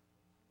Ghost.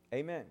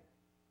 Amen.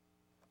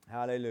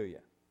 Hallelujah.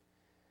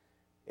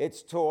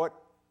 It's taught,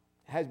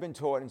 has been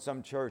taught in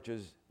some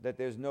churches that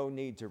there's no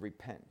need to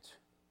repent.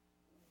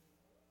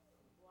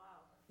 Wow.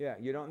 Yeah,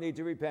 you don't need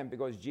to repent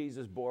because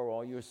Jesus bore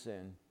all your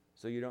sin,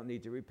 so you don't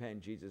need to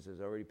repent. Jesus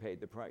has already paid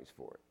the price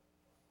for it.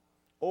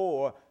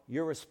 Or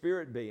you're a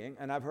spirit being,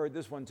 and I've heard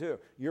this one too.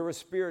 You're a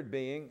spirit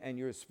being, and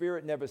your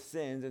spirit never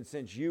sins, and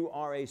since you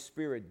are a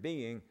spirit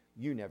being,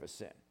 you never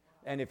sin.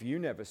 And if you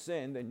never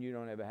sin, then you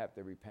don't ever have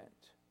to repent.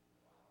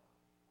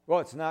 Well,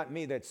 it's not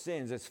me that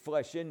sins, it's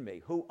flesh in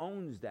me. Who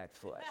owns that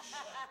flesh?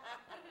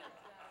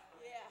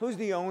 Who's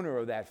the owner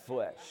of that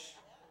flesh?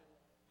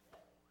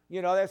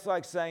 You know, that's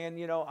like saying,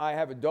 you know, I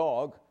have a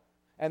dog,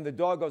 and the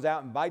dog goes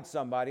out and bites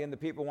somebody, and the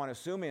people want to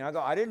sue me, and I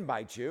go, I didn't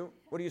bite you.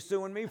 What are you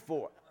suing me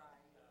for?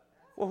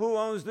 Well, who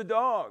owns the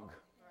dog?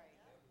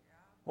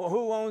 Well,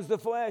 who owns the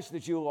flesh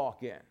that you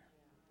lock in?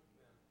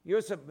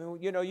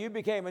 You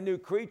became a new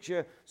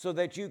creature so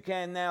that you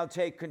can now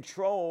take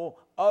control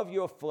of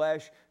your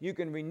flesh. You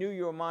can renew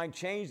your mind,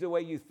 change the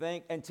way you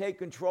think, and take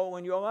control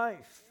in your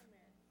life.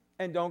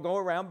 And don't go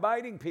around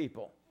biting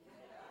people.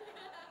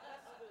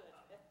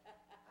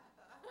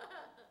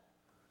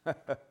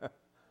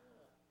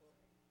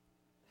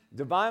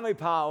 Divinely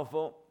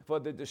powerful for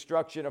the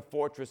destruction of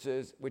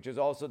fortresses, which is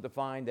also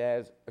defined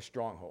as a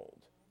stronghold.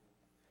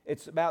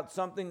 It's about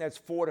something that's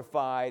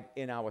fortified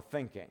in our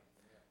thinking.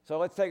 So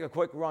let's take a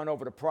quick run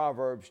over to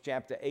Proverbs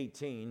chapter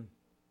 18.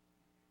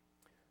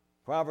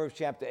 Proverbs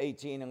chapter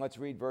 18, and let's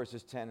read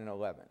verses 10 and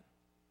 11.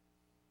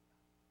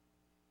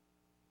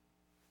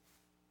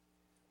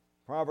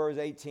 Proverbs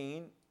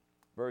 18,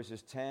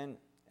 verses 10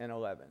 and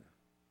 11.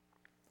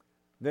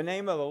 The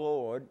name of the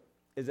Lord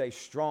is a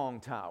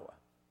strong tower.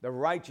 The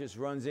righteous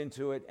runs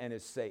into it and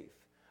is safe.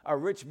 A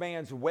rich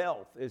man's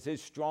wealth is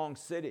his strong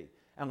city,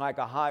 and like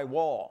a high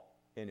wall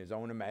in his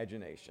own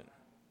imagination.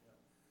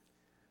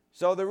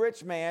 So the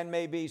rich man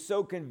may be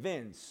so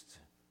convinced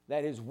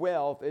that his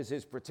wealth is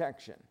his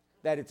protection,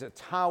 that it's a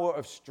tower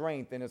of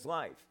strength in his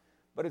life,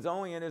 but it's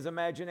only in his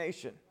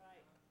imagination.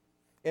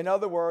 In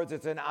other words,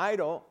 it's an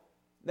idol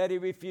that he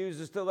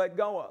refuses to let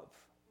go of.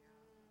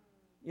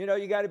 You know,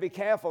 you got to be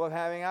careful of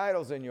having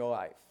idols in your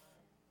life.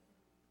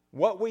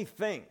 What we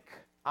think,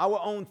 our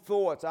own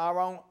thoughts, our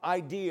own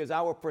ideas,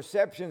 our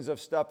perceptions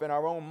of stuff in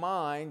our own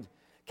mind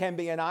can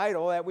be an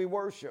idol that we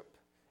worship.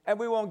 And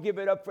we won't give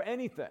it up for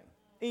anything,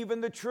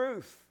 even the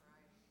truth.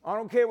 I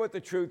don't care what the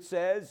truth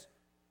says.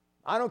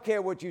 I don't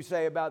care what you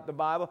say about the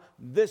Bible.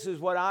 This is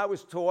what I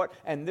was taught,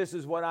 and this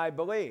is what I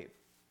believe.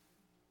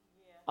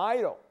 Yeah.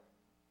 Idol.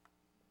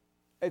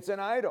 It's an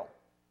idol.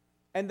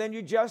 And then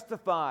you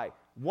justify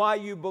why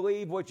you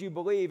believe what you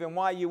believe and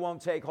why you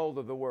won't take hold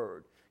of the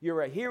word.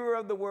 You're a hearer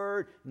of the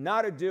word,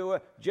 not a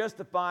doer,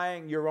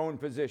 justifying your own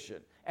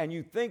position. And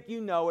you think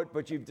you know it,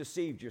 but you've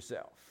deceived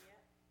yourself.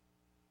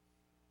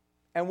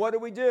 And what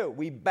do?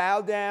 We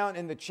bow down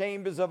in the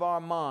chambers of our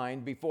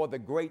mind before the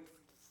great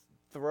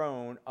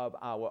throne of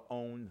our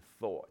own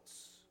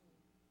thoughts.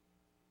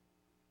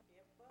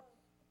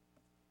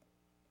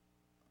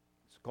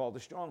 It's called a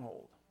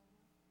stronghold.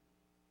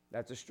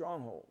 That's a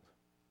stronghold.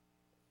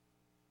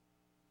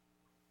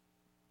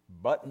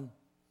 Button.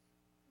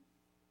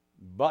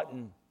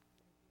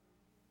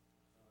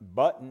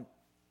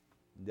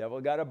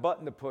 Devil got a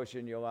button to push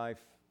in your life.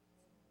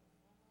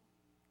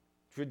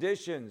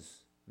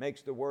 Traditions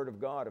makes the word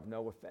of God of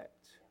no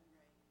effect.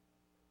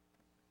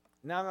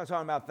 Now I'm not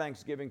talking about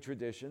Thanksgiving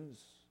traditions,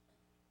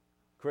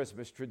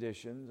 Christmas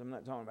traditions. I'm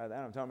not talking about that.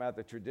 I'm talking about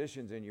the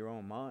traditions in your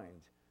own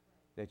mind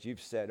that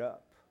you've set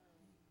up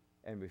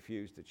and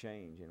refuse to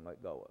change and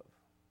let go of.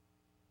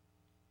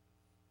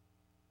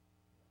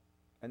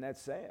 And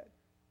that's sad,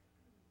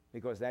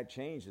 because that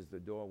changes the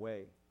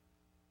doorway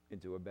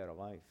into a better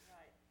life.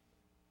 Right.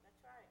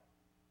 That's right.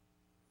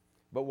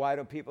 But why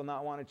do people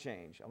not want to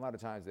change? A lot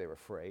of times they're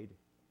afraid.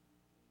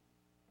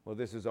 Well,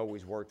 this has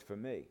always worked for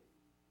me.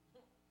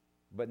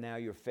 But now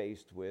you're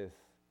faced with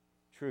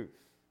truth.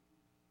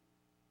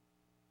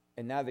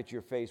 And now that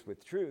you're faced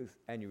with truth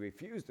and you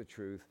refuse the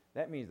truth,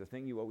 that means the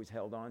thing you always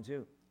held on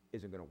to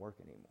isn't going to work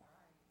anymore.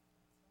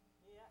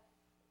 Yeah.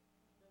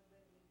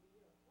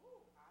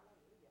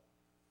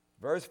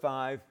 Verse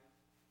 5.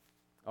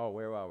 Oh,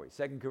 where are we?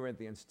 2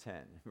 Corinthians 10,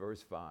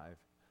 verse 5.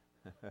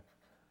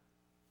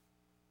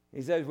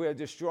 He says, we are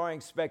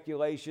destroying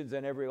speculations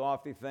and every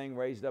lofty thing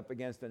raised up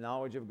against the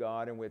knowledge of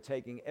God, and we're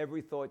taking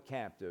every thought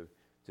captive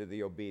to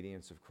the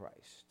obedience of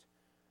Christ.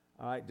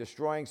 All right,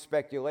 destroying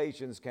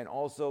speculations can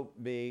also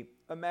be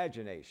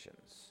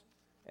imaginations.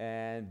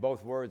 And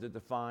both words are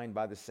defined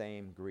by the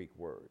same Greek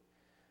word.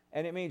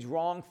 And it means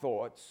wrong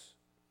thoughts,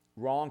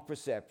 wrong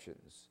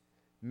perceptions,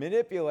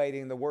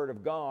 manipulating the word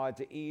of God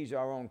to ease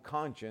our own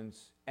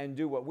conscience and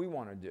do what we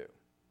want to do.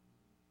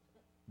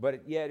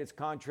 But yet it's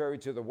contrary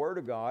to the word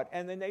of God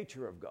and the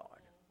nature of God.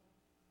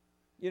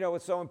 You know,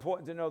 it's so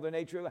important to know the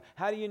nature of God.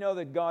 How do you know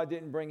that God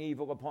didn't bring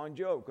evil upon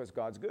Job? Because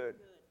God's good.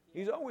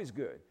 He's always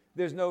good.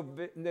 There's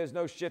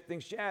no shifting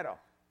shadow.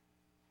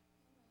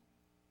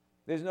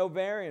 There's no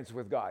variance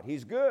with God.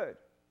 He's good.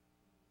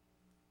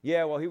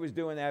 Yeah, well, he was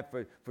doing that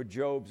for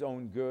Job's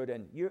own good.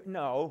 And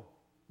no.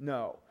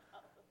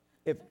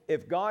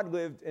 If God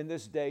lived in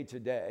this day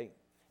today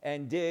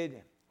and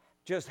did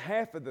just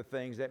half of the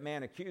things that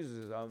man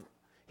accuses us of,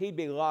 he'd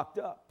be locked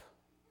up.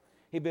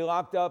 He'd be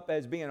locked up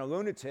as being a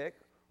lunatic,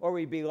 or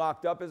he'd be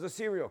locked up as a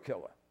serial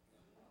killer.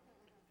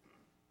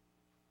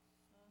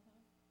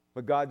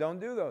 But God don't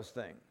do those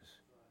things.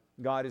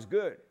 God is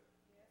good.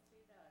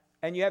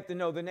 And you have to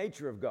know the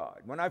nature of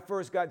God. When I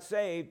first got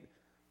saved,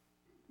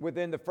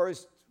 within the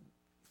first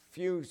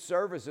few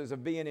services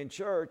of being in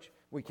church,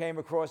 we came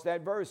across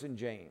that verse in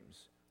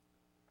James.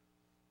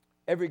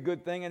 Every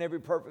good thing and every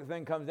perfect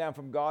thing comes down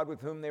from God,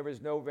 with whom there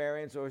is no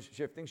variance or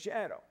shifting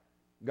shadow.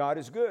 God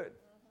is good.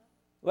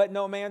 Let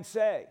no man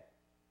say,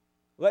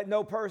 let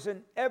no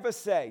person ever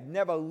say,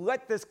 never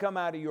let this come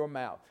out of your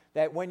mouth,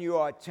 that when you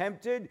are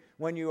tempted,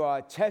 when you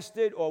are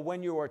tested, or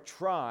when you are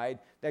tried,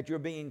 that you're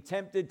being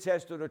tempted,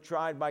 tested, or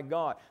tried by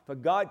God. For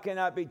God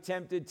cannot be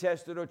tempted,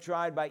 tested, or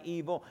tried by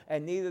evil,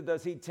 and neither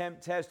does he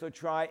tempt, test, or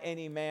try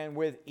any man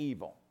with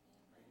evil.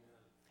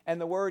 And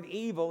the word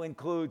evil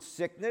includes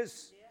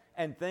sickness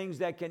and things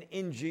that can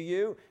injure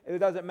you. It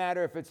doesn't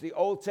matter if it's the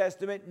Old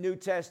Testament, New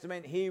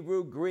Testament,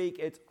 Hebrew, Greek.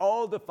 It's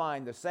all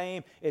defined the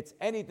same. It's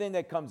anything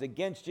that comes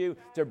against you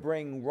to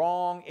bring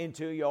wrong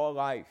into your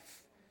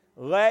life.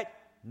 Let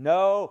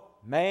no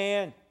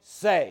man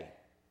say.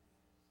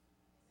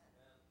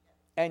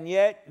 And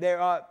yet there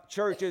are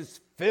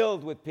churches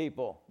filled with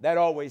people that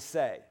always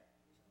say.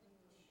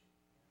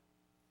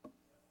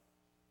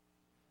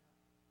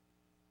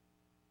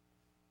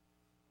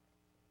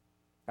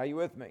 Are you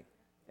with me?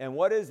 And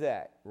what is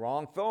that?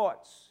 Wrong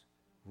thoughts,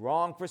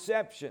 wrong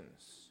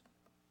perceptions.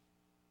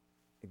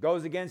 It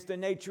goes against the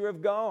nature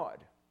of God.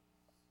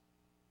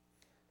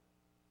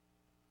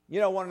 You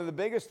know, one of the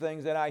biggest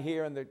things that I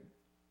hear in the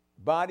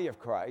body of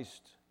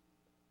Christ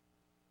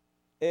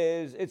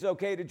is it's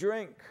okay to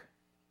drink.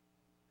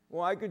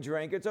 Well, I could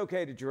drink. It's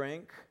okay to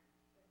drink.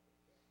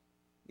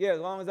 Yeah, as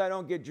long as I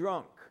don't get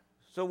drunk.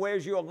 So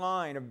where's your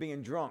line of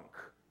being drunk?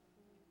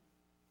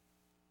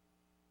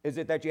 Is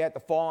it that you have to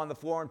fall on the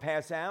floor and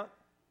pass out?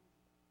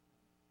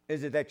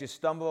 Is it that you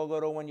stumble a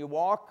little when you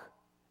walk?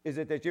 Is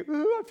it that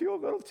I feel a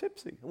little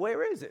tipsy?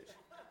 Where is it?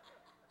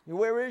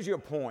 Where is your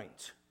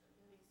point?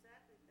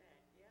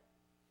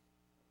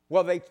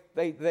 Well,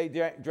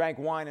 they drank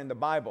wine in the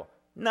Bible.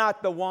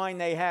 Not the wine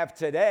they have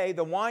today.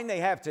 The wine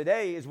they have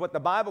today is what the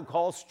Bible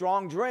calls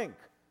strong drink.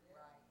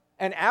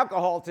 And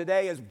alcohol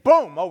today is,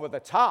 boom, over the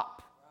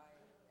top.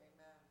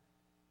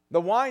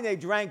 The wine they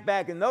drank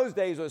back in those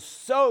days was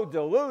so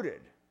diluted.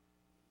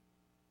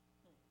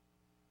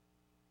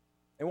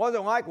 It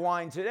wasn't like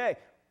wine today.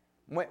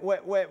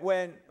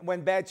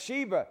 When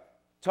Bathsheba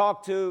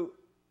talked to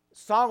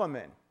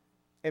Solomon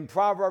in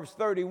Proverbs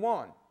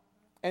 31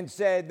 and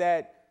said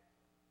that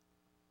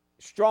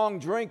strong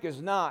drink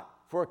is not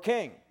for a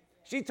king,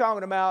 she's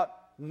talking about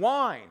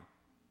wine,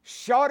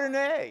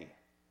 Chardonnay,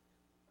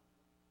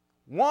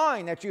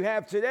 wine that you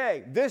have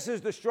today. This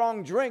is the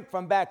strong drink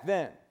from back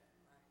then.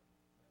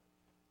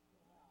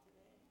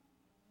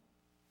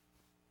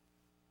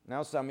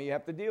 Now some of you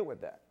have to deal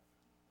with that.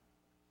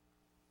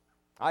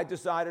 I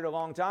decided a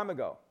long time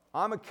ago,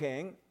 I'm a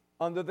king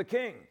under the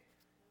king,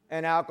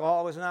 and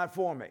alcohol is not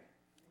for me.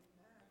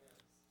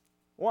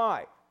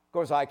 Why?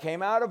 Because I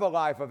came out of a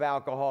life of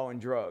alcohol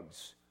and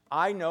drugs.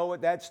 I know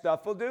what that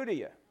stuff will do to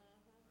you.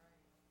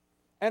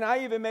 And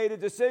I even made a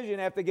decision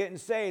after getting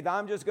saved.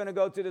 I'm just going to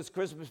go to this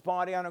Christmas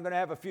party, and I'm going to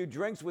have a few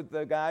drinks with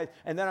the guys,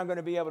 and then I'm going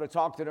to be able to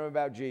talk to them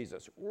about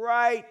Jesus.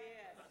 Right?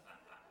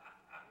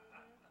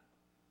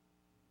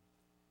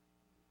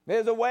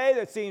 There's a way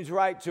that seems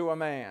right to a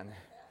man.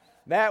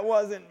 That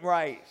wasn't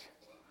right.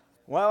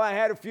 Well, I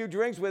had a few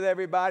drinks with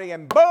everybody,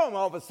 and boom,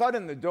 all of a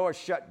sudden the door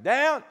shut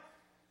down,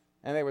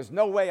 and there was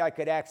no way I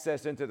could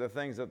access into the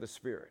things of the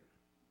Spirit.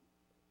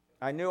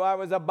 I knew I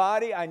was a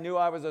body, I knew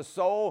I was a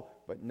soul,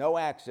 but no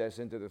access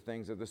into the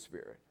things of the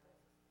Spirit.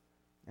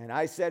 And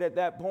I said at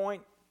that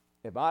point,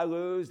 if I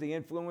lose the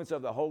influence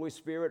of the Holy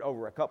Spirit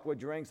over a couple of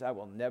drinks, I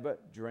will never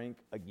drink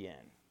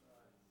again.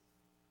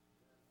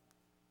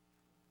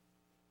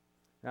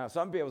 Now,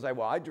 some people say,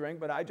 well, I drink,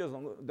 but I just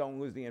don't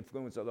lose the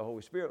influence of the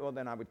Holy Spirit. Well,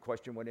 then I would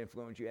question what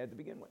influence you had to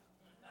begin with.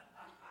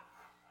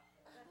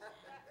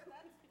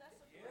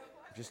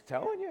 Just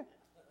telling you.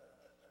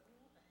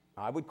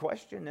 I would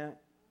question that.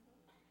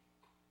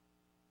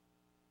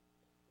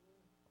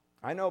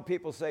 I know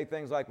people say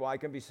things like, well, I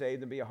can be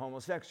saved and be a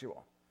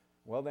homosexual.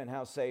 Well, then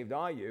how saved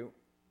are you?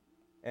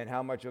 And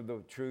how much of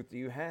the truth do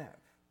you have?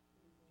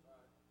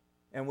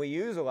 And we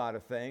use a lot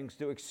of things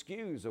to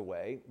excuse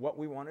away what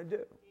we want to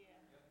do.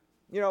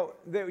 You know,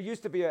 there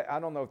used to be, I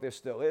don't know if there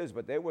still is,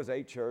 but there was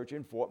a church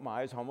in Fort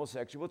Myers,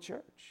 homosexual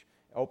church.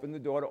 Opened the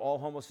door to all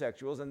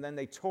homosexuals, and then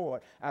they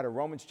taught out of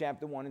Romans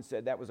chapter 1 and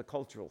said that was a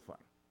cultural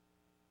thing.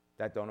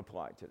 That don't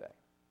apply today.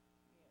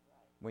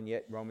 When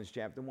yet Romans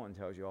chapter 1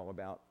 tells you all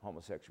about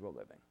homosexual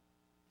living.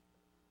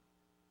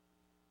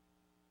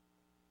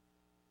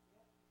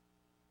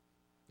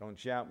 Don't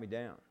shout me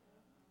down.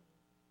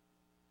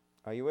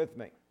 Are you with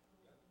me?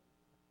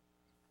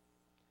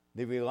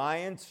 The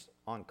reliance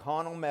on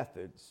carnal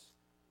methods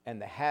and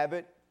the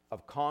habit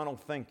of carnal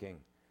thinking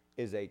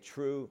is a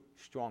true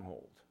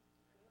stronghold.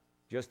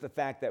 Just the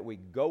fact that we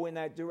go in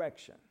that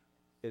direction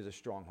is a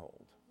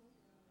stronghold.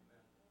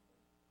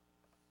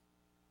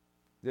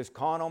 This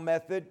carnal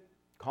method,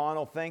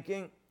 carnal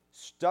thinking,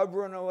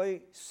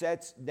 stubbornly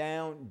sets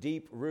down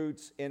deep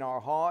roots in our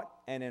heart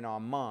and in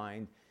our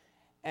mind,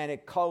 and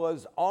it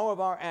colors all of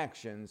our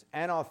actions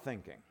and our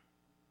thinking.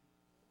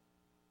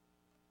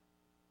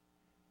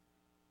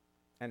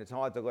 And it's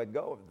hard to let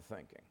go of the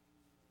thinking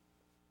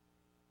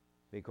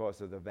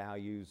because of the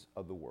values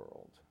of the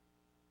world.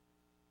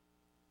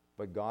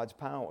 But God's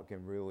power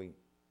can really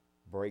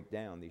break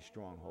down these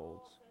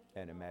strongholds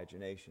and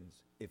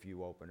imaginations if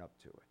you open up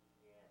to it.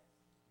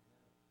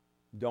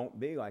 Don't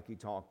be like he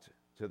talked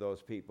to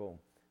those people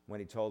when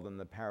he told them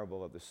the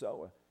parable of the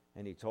sower.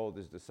 And he told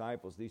his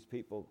disciples, these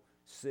people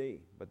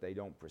see, but they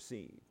don't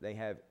perceive. They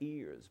have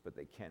ears, but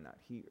they cannot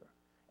hear.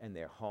 And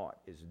their heart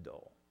is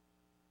dull.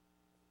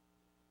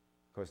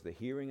 Because the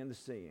hearing and the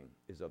seeing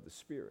is of the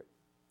Spirit,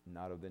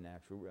 not of the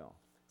natural realm.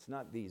 It's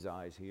not these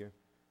eyes here.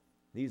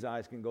 These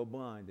eyes can go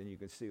blind and you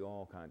can see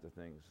all kinds of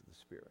things of the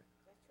Spirit.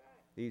 That's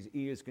right. These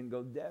ears can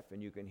go deaf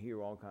and you can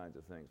hear all kinds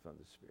of things from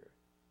the Spirit.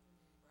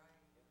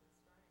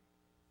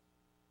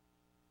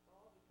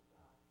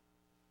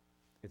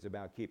 It's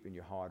about keeping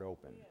your heart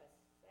open. Yes.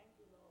 Thank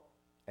you,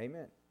 Lord.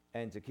 Amen.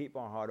 And to keep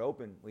our heart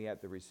open, we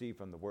have to receive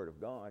from the Word of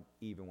God,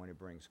 even when it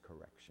brings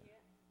correction. Yeah.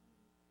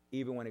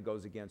 Even when it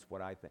goes against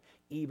what I think.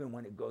 Even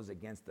when it goes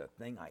against the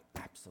thing I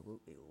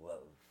absolutely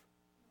love.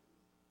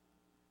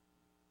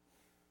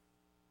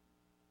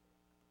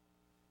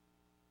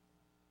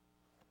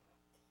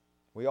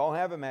 We all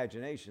have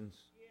imaginations.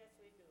 Yes,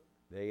 we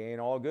do. They ain't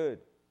all good.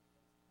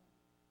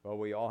 But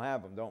we all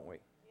have them, don't we?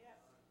 Yes.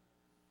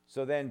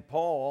 So then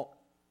Paul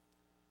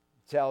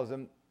tells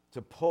them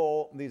to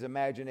pull these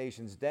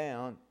imaginations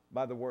down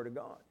by the Word of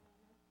God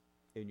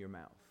in your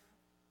mouth.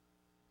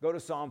 Go to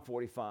Psalm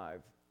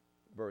 45,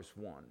 verse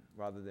 1,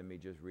 rather than me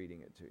just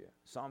reading it to you.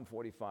 Psalm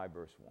 45,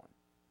 verse 1.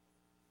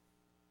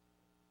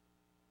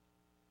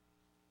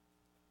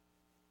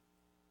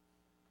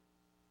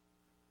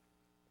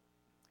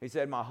 He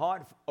said, my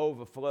heart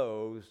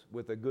overflows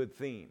with a good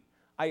theme.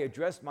 I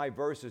address my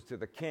verses to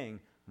the king.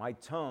 My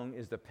tongue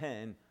is the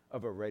pen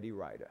of a ready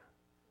writer.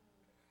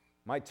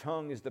 My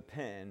tongue is the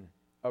pen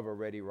of a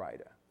ready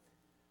writer.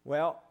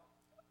 Well,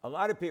 a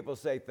lot of people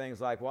say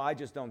things like, well, I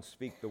just don't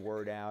speak the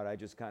word out. I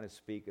just kind of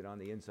speak it on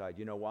the inside.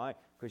 You know why?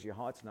 Because your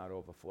heart's not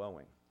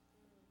overflowing.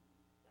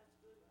 That's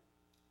good.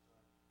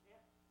 Yeah.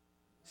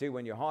 See,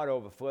 when your heart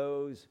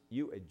overflows,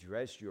 you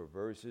address your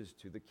verses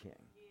to the king.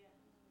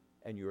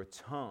 Yeah. And your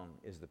tongue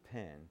is the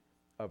pen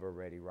of a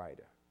ready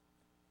writer.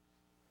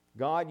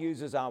 God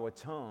uses our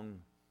tongue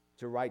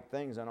to write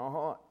things in our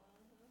heart.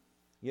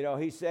 You know,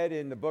 he said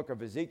in the book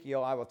of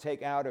Ezekiel, I will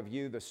take out of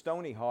you the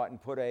stony heart and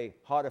put a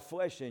heart of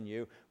flesh in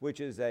you, which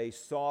is a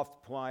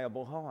soft,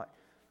 pliable heart.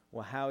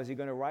 Well, how is he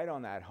going to write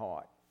on that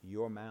heart?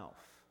 Your mouth.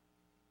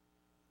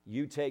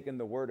 You taking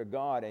the word of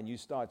God and you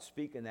start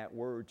speaking that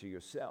word to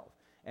yourself,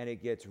 and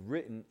it gets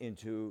written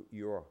into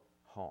your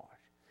heart.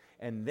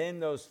 And then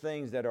those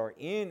things that are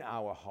in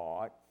our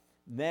heart,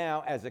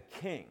 now as a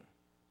king,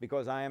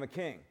 because I am a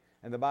king.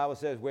 And the Bible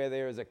says where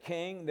there is a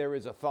king, there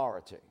is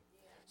authority.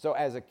 So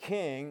as a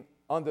king,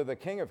 under the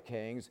King of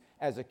Kings,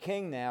 as a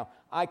king now,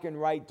 I can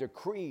write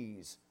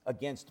decrees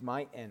against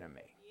my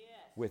enemy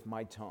with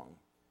my tongue.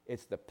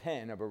 It's the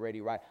pen of a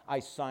ready writer. I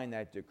sign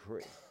that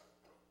decree.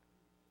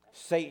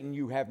 Satan,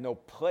 you have no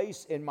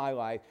place in my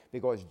life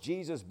because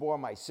Jesus bore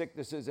my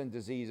sicknesses and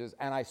diseases,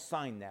 and I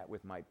sign that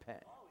with my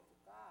pen.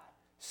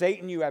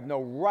 Satan, you have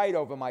no right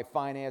over my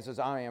finances.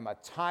 I am a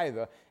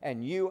tither,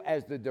 and you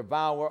as the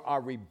devourer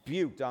are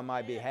rebuked on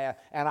my behalf,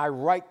 and I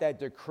write that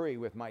decree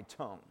with my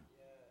tongue.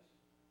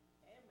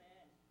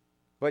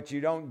 But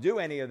you don't do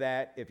any of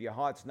that if your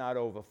heart's not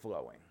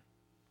overflowing.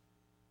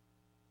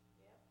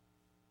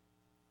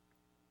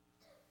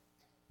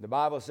 The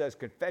Bible says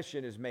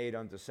confession is made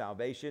unto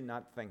salvation,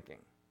 not thinking.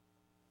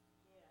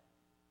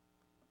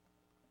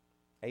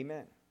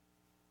 Amen.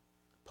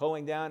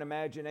 Pulling down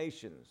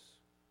imaginations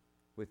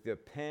with the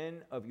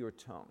pen of your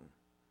tongue.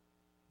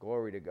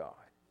 Glory to God.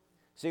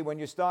 See, when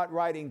you start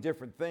writing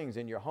different things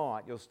in your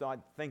heart, you'll start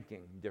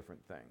thinking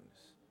different things.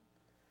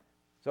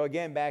 So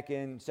again, back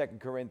in 2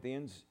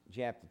 Corinthians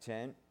chapter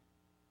 10,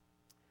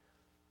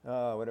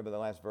 whatever the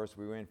last verse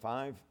we were in,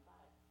 5.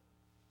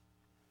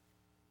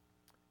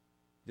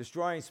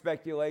 Destroying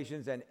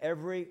speculations and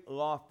every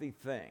lofty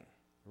thing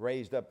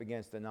raised up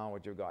against the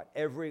knowledge of God.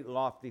 Every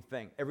lofty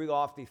thing, every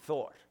lofty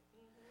thought,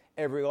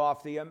 every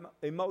lofty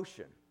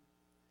emotion,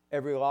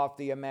 every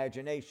lofty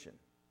imagination,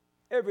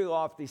 every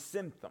lofty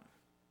symptom,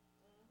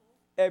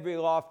 every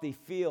lofty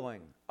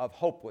feeling of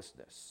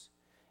hopelessness,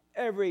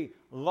 every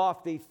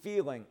lofty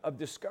feeling of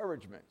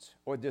discouragement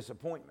or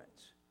disappointment,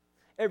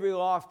 every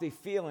lofty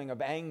feeling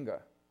of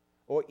anger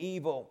or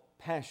evil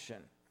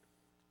passion,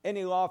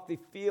 any lofty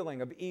feeling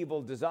of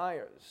evil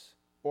desires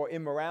or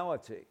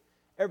immorality,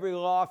 every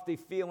lofty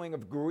feeling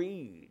of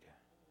greed,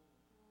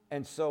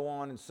 and so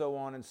on and so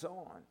on and so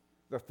on.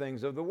 The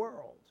things of the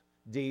world,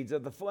 deeds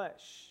of the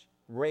flesh,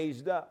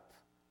 raised up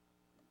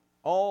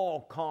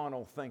all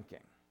carnal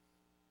thinking,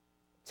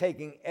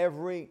 taking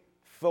every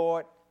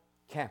thought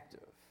captive.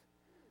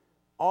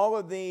 All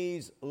of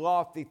these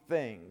lofty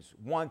things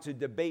want to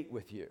debate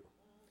with you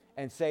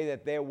and say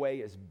that their way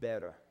is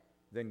better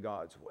than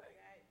God's way.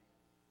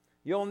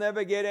 You'll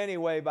never get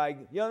anywhere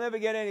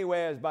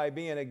as by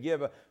being a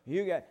giver.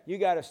 You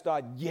got to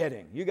start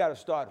getting. You got to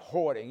start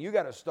hoarding. You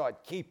got to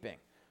start keeping.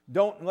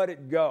 Don't let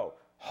it go.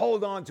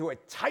 Hold on to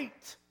it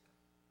tight.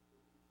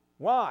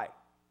 Why?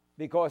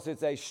 Because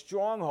it's a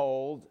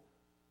stronghold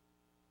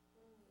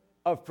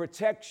of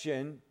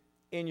protection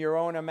in your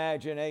own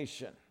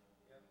imagination.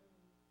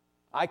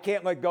 I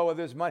can't let go of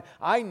this money.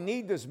 I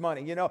need this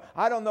money. You know,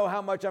 I don't know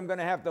how much I'm going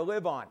to have to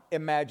live on.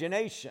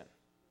 Imagination.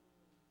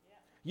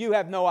 You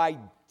have no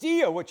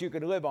idea what you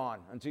could live on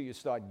until you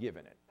start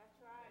giving it.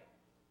 That's right.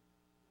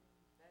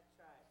 That's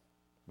right.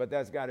 But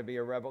that's got to be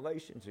a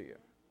revelation to you. You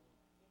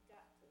got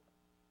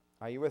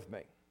to. Are you with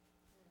me?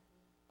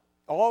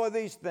 All of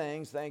these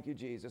things, thank you,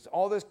 Jesus,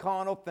 all this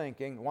carnal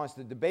thinking wants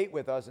to debate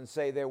with us and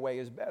say their way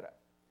is better.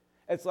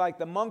 It's like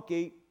the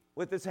monkey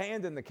with his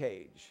hand in the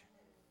cage.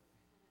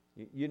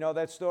 You know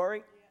that story?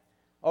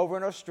 Yeah. Over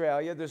in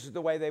Australia, this is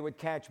the way they would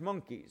catch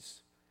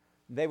monkeys.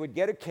 They would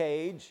get a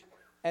cage,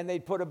 and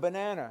they'd put a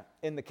banana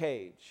in the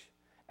cage.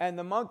 And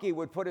the monkey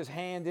would put his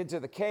hand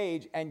into the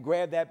cage and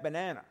grab that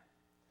banana.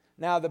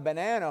 Now, the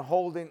banana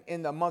holding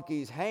in the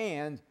monkey's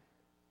hand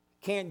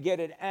can't get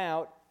it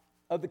out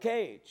of the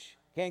cage,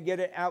 can't get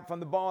it out from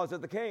the bars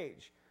of the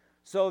cage.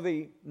 So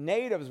the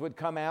natives would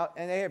come out,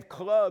 and they have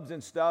clubs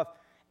and stuff,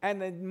 and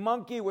the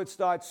monkey would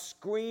start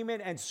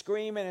screaming and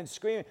screaming and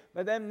screaming.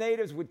 But then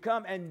natives would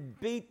come and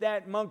beat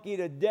that monkey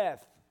to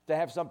death to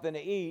have something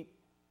to eat.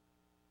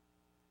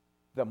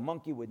 The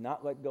monkey would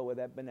not let go of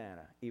that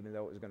banana, even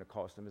though it was going to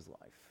cost him his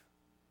life.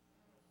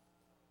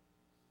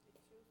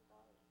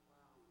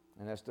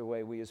 And that's the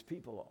way we as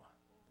people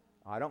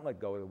are. I don't let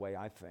go of the way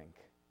I think.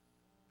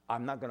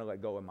 I'm not going to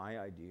let go of my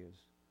ideas.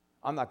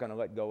 I'm not going to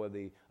let go of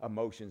the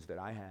emotions that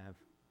I have.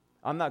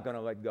 I'm not going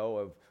to let go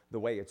of the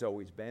way it's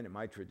always been in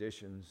my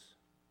traditions.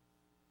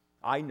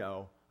 I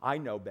know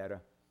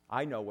better.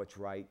 I know what's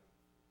right.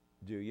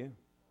 Do you?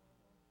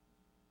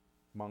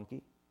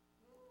 Monkey?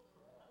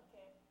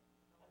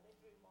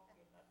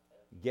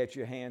 Get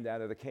your hand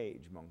out of the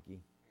cage,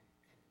 monkey.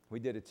 We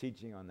did a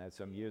teaching on that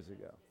some years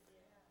ago.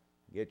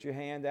 Get your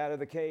hand out of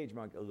the cage,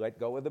 monkey. Let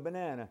go of the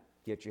banana.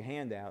 Get your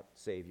hand out.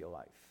 Save your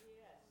life.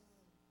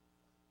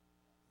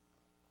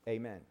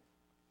 Amen.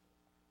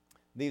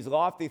 These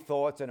lofty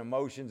thoughts and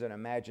emotions and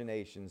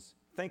imaginations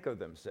think of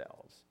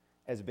themselves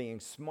as being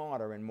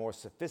smarter and more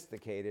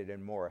sophisticated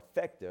and more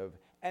effective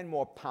and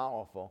more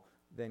powerful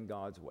than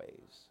God's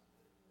ways.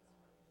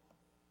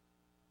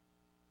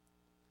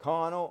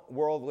 Carnal,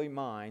 worldly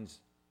minds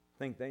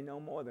think they know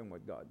more than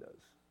what God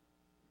does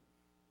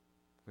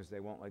because they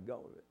won't let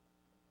go of it.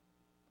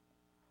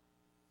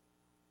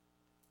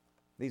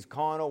 These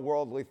carnal,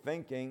 worldly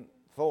thinking,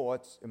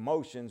 thoughts,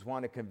 emotions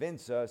want to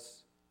convince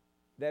us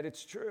that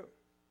it's true.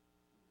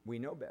 We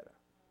know better.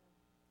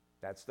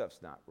 That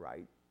stuff's not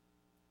right.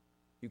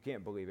 You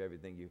can't believe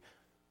everything you...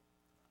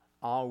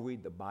 I'll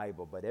read the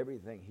Bible, but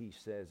everything he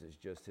says is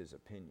just his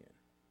opinion.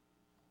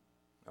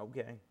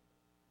 Okay.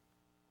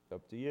 It's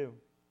up to you.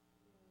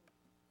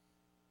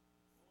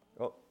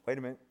 Oh, wait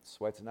a minute.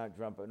 Sweat's not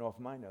dropping off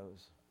my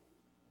nose.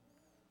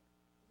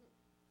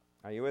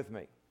 Are you with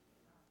me?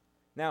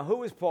 Now,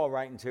 who is Paul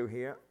writing to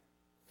here?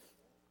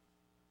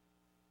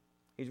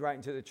 He's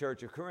writing to the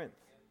church of Corinth,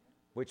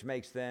 which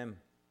makes them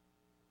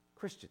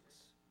Christians.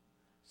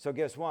 So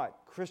guess what?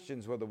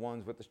 Christians were the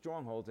ones with the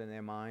strongholds in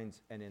their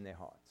minds and in their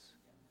hearts.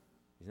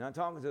 He's not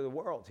talking to the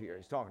world here.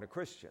 He's talking to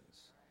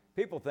Christians.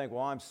 People think,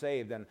 well, I'm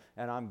saved and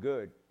I'm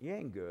good. You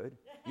ain't good.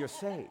 You're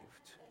saved.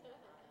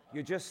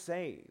 You're just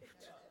saved.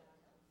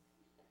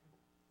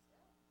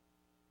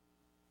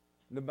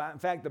 In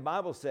fact, the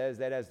Bible says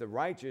that as the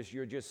righteous,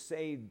 you're just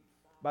saved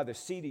by the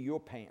seat of your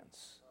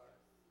pants.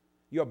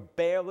 You're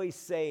barely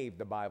saved,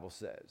 the Bible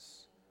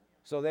says.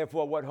 So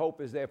therefore, what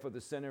hope is there for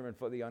the sinner and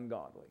for the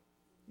ungodly?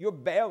 You're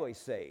barely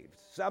saved.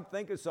 Stop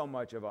thinking so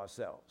much of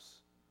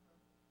ourselves.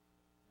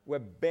 We're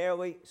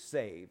barely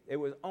saved. It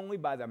was only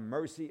by the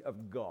mercy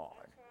of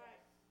God.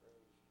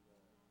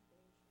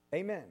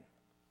 Amen.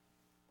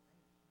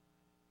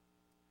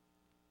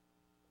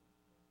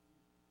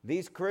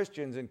 These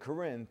Christians in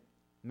Corinth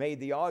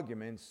made the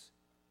arguments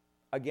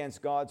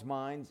against God's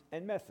minds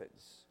and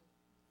methods.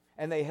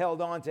 And they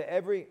held on to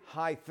every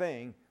high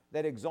thing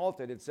that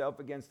exalted itself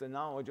against the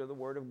knowledge of the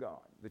Word of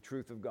God, the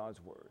truth of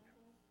God's Word.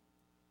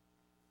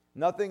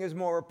 Nothing is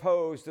more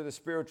opposed to the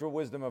spiritual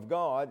wisdom of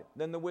God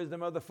than the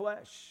wisdom of the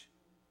flesh,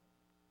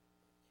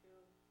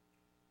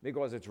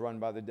 because it's run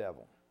by the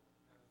devil.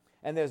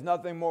 And there's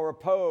nothing more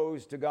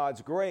opposed to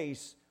God's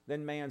grace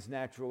than man's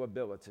natural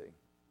ability.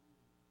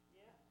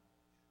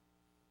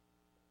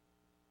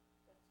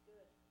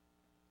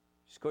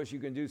 Just because you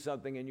can do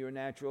something in your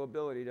natural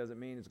ability doesn't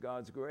mean it's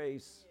God's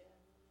grace.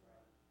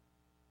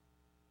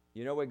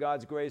 You know where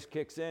God's grace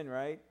kicks in,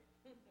 right?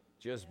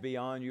 Just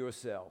beyond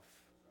yourself.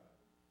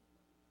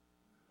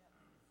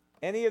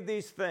 Any of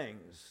these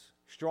things,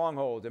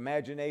 strongholds,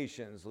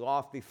 imaginations,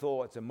 lofty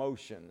thoughts,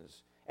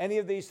 emotions, any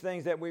of these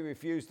things that we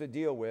refuse to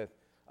deal with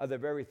are the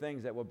very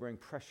things that will bring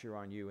pressure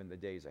on you in the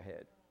days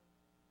ahead.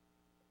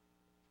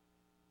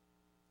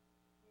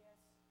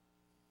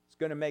 It's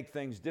going to make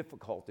things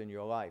difficult in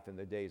your life in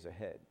the days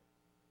ahead.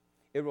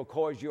 It will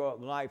cause your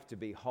life to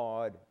be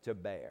hard to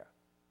bear.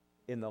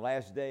 In the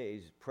last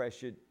days,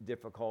 pressured,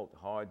 difficult,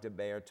 hard to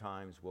bear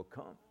times will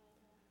come.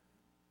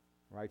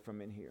 Right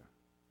from in here.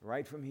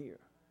 Right from here.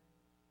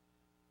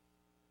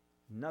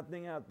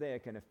 Nothing out there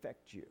can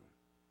affect you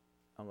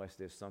unless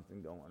there's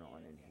something going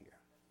on in here.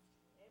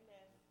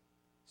 Amen.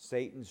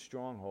 Satan's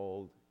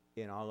stronghold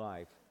in our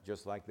life,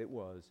 just like it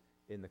was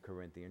in the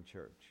Corinthian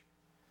church.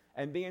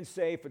 And being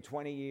saved for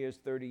 20 years,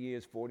 30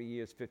 years, 40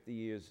 years, 50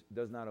 years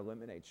does not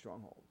eliminate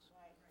strongholds.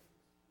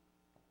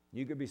 Right.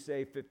 You could be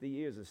saved 50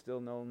 years and still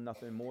know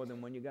nothing more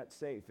than when you got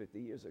saved 50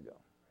 years ago.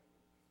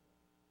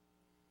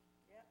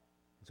 Yep.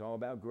 It's all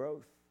about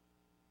growth.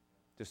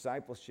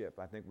 Discipleship.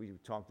 I think we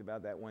talked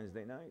about that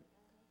Wednesday night.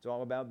 It's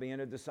all about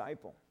being a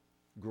disciple.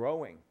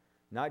 Growing.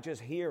 Not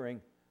just hearing,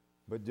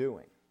 but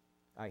doing.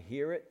 I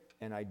hear it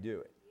and I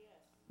do it. Yes.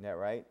 Isn't that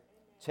right? Amen.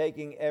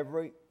 Taking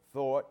every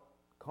thought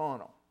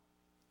carnal.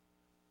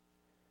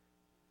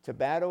 To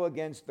battle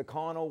against the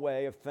carnal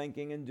way of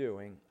thinking and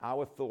doing,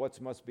 our thoughts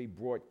must be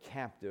brought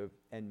captive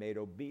and made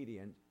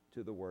obedient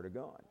to the Word of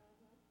God.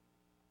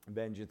 Mm-hmm.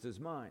 Vengeance is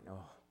mine.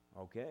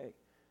 Oh, okay.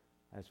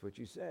 That's what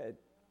you said.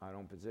 I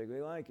don't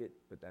particularly like it,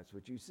 but that's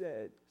what you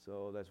said,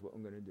 so that's what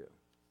I'm going to do.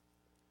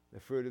 The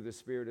fruit of the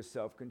Spirit is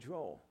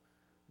self-control.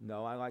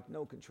 No, I like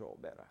no control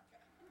better.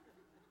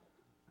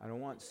 I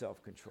don't want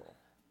self-control.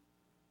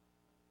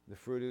 The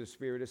fruit of the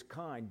Spirit is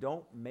kind.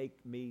 Don't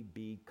make me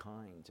be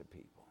kind to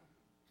people.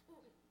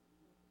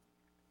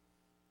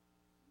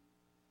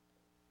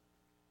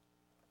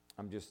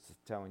 I'm just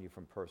telling you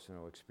from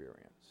personal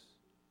experience.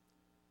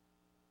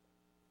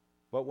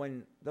 But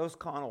when those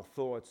carnal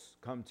thoughts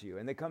come to you,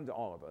 and they come to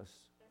all of us,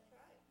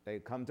 they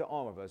come to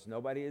all of us.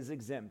 Nobody is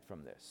exempt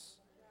from this.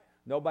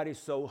 Nobody's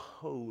so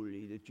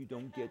holy that you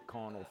don't get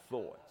carnal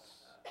thoughts.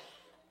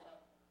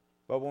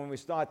 But when we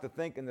start to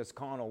think in this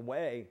carnal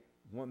way,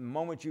 the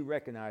moment you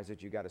recognize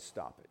it, you got to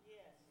stop it. Yes.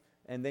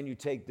 And then you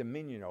take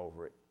dominion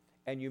over it.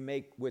 And you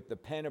make, with the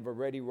pen of a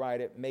ready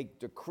writer, make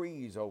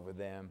decrees over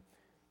them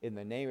in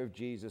the name of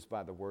Jesus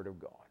by the word of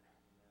God.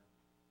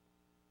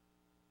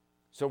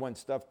 So when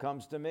stuff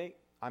comes to me,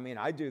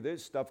 I do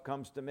this, stuff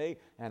comes to me,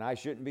 and I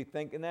shouldn't be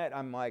thinking that.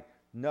 I'm like,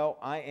 no,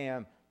 I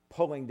am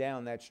pulling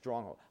down that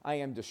stronghold. I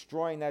am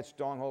destroying that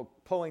stronghold,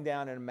 pulling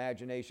down an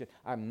imagination.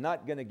 I'm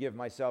not going to give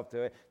myself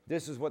to it.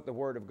 This is what the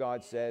Word of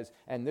God says,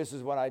 and this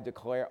is what I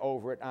declare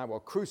over it. I will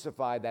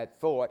crucify that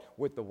thought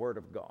with the Word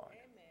of God.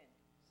 Amen.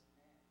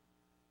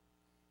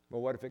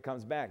 Well, what if it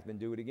comes back? Then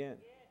do it again.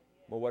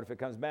 Well, what if it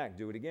comes back?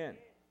 Do it again.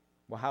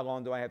 Well, how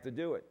long do I have to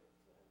do it?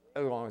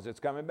 As long as it's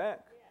coming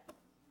back.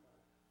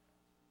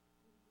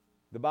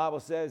 The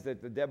Bible says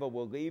that the devil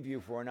will leave you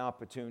for an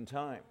opportune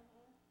time.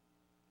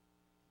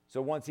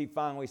 So once he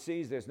finally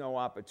sees there's no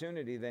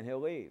opportunity, then he'll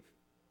leave.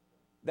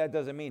 That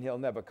doesn't mean he'll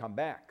never come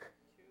back.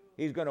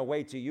 He's going to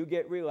wait till you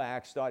get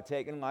relaxed, start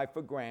taking life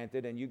for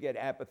granted, and you get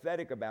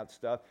apathetic about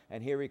stuff,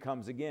 and here he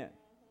comes again.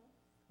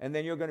 And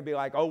then you're going to be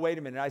like, oh, wait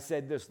a minute, I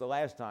said this the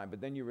last time,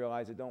 but then you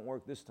realize it don't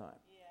work this time.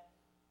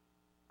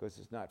 Because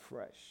it's not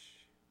fresh.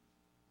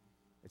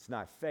 It's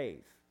not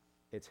faith.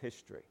 It's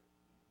history.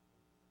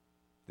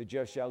 The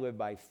just shall live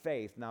by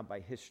faith, not by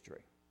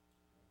history.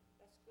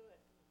 That's good.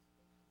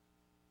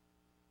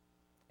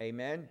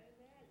 Amen? Amen.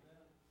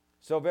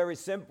 So very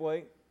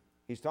simply,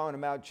 he's talking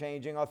about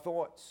changing our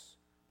thoughts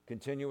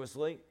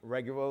continuously,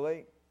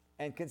 regularly,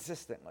 and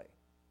consistently.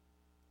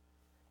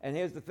 And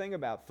here's the thing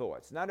about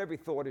thoughts. Not every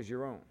thought is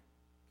your own.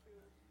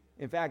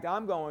 In fact,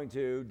 I'm going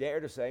to dare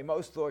to say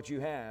most thoughts you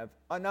have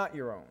are not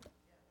your own.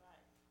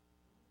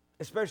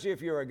 Especially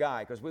if you're a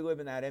guy, because we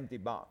live in that empty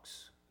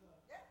box.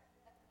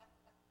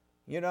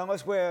 You know,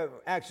 unless we're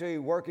actually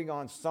working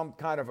on some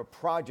kind of a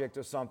project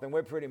or something,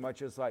 we're pretty much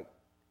just like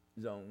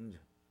zoned.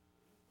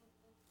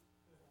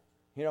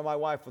 You know, my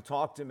wife will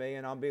talk to me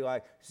and I'll be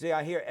like, see,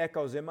 I hear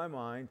echoes in my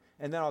mind,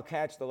 and then I'll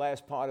catch the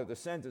last part of the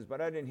sentence,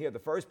 but I didn't hear the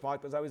first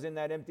part because I was in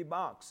that empty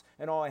box,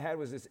 and all I had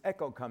was this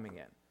echo coming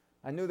in.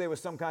 I knew there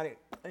was some kind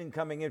of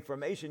incoming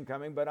information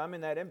coming, but I'm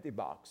in that empty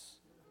box.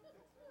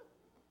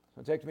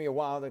 So it takes me a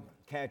while to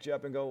catch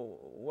up and go,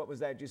 what was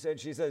that you said?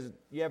 She says,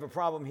 you have a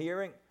problem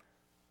hearing?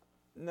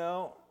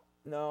 No,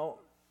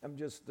 I'm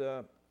just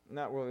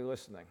not really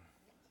listening.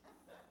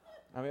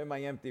 I'm in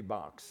my empty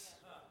box.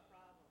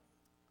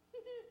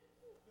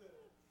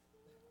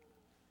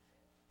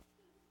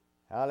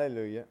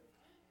 Hallelujah.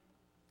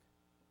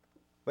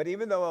 But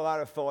even though a lot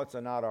of thoughts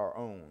are not our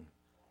own,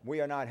 we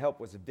are not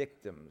helpless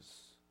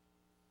victims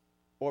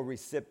or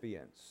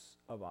recipients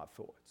of our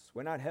thoughts.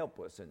 We're not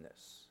helpless in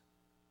this.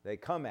 They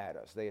come at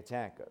us, they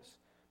attack us,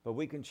 but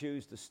we can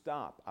choose to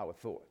stop our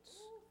thoughts.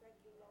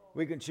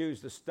 We can choose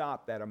to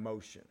stop that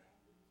emotion.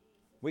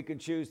 We can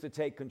choose to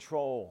take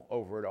control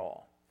over it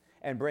all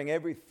and bring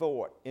every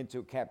thought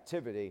into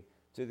captivity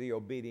to the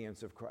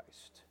obedience of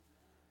Christ.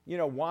 You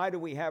know, why do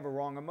we have a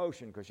wrong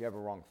emotion? Because you have a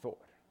wrong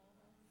thought.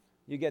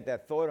 You get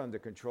that thought under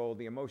control,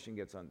 the emotion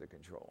gets under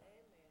control.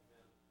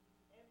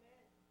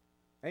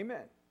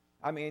 Amen.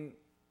 I mean,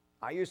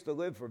 I used to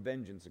live for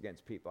vengeance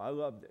against people. I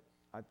loved it.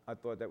 I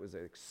thought that was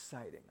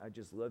exciting. I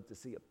just loved to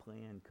see a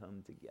plan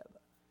come together.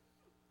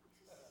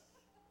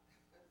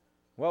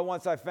 Well,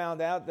 once I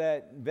found out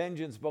that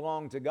vengeance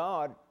belonged to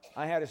God,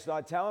 I had to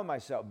start telling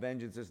myself,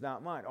 vengeance is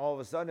not mine. All of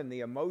a sudden, the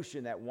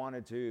emotion that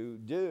wanted to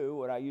do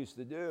what I used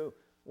to do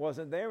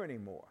wasn't there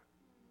anymore.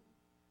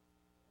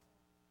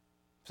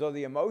 So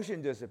the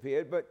emotion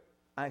disappeared, but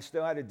I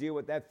still had to deal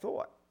with that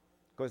thought,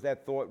 because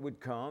that thought would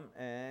come,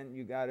 and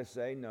you got to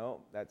say,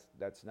 no,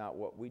 that's not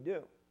what we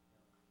do.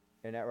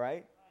 Isn't that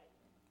right?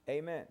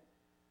 Amen.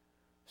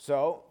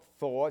 So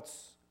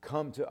thoughts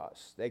come to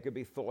us. They could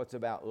be thoughts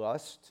about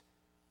lust,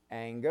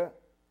 anger,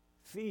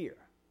 fear,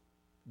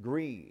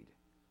 greed,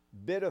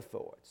 bitter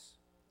thoughts,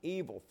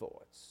 evil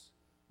thoughts.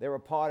 They're a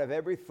part of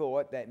every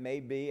thought that may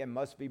be and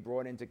must be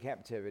brought into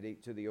captivity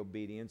to the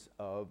obedience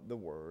of the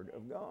Word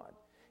of God.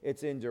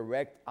 It's in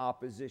direct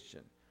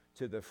opposition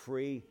to the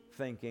free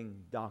thinking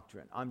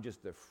doctrine. I'm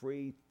just a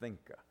free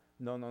thinker.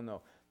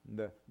 No.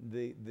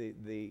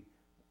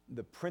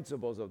 The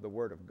principles of the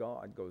Word of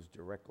God goes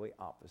directly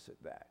opposite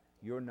that.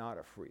 You're not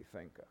a free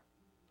thinker.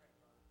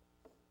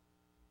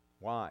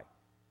 Why?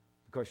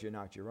 Because you're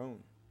not your own.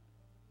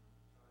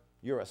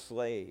 You're a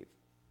slave,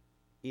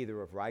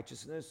 either of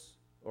righteousness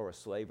or a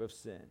slave of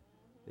sin.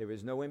 There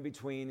is no in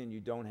between, and you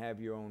don't have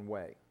your own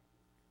way.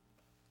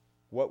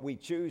 What we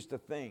choose to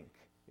think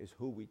is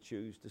who we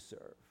choose to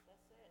serve.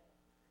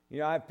 You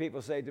know, I have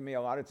people say to me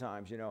a lot of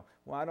times,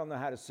 well, I don't know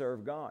how to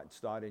serve God.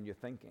 Start in your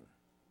thinking.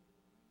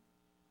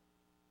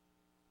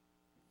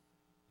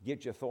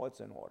 Get your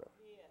thoughts in order.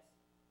 Yes.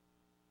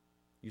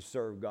 You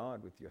serve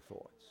God with your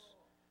thoughts.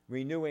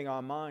 Renewing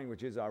our mind,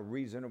 which is our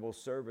reasonable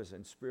service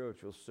and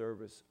spiritual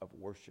service of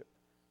worship.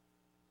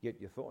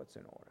 Get your thoughts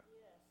in order.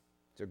 Yes.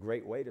 It's a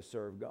great way to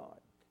serve God,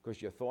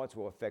 because your thoughts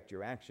will affect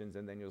your actions,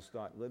 and then you'll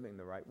start living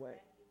the right way.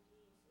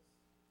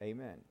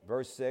 Amen.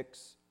 Verse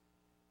 6.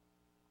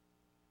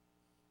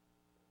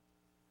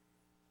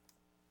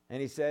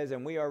 And he says,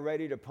 and we are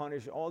ready to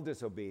punish all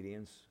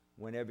disobedience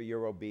whenever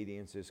your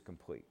obedience is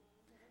complete.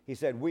 He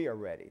said, we are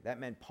ready. That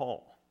meant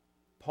Paul.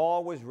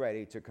 Paul was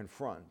ready to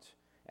confront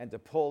and to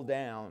pull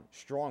down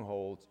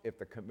strongholds if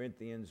the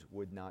Corinthians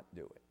would not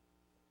do it.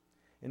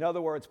 In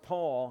other words,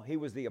 Paul, he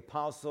was the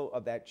apostle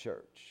of that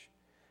church,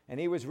 and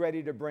he was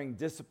ready to bring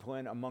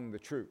discipline among the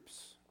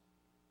troops.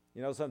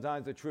 You know,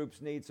 sometimes the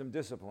troops need some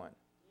discipline.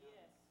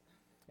 Yes.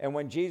 And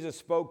when Jesus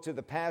spoke to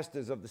the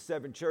pastors of the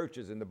 7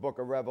 churches in the book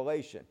of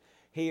Revelation,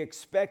 he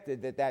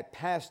expected that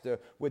pastor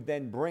would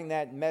then bring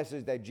that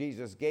message that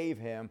Jesus gave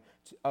him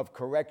of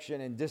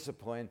correction and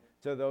discipline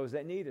to those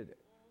that needed it.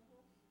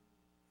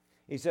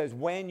 He says,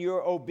 when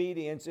your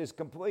obedience is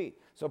complete.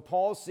 So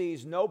Paul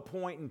sees no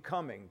point in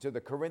coming to the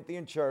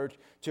Corinthian church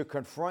to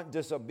confront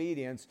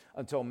disobedience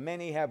until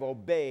many have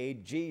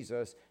obeyed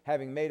Jesus,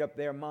 having made up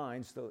their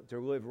minds to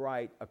live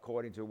right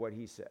according to what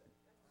he said.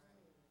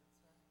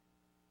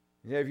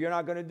 If you're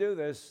not going to do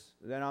this,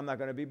 then I'm not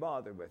going to be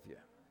bothered with you.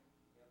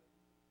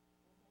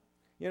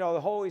 You know,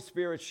 the Holy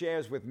Spirit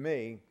shares with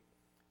me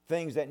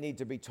things that need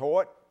to be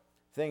taught,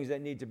 things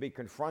that need to be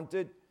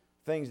confronted,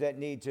 things that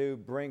need to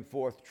bring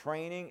forth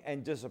training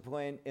and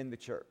discipline in the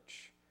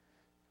church.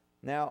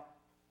 Now,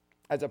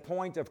 as a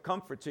point of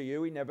comfort to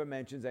you, he never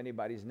mentions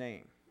anybody's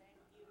name. Thank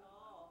you,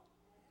 Lord.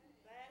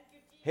 Thank you,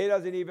 Jesus. He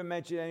doesn't even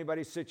mention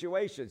anybody's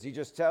situations. He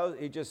just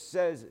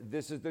says,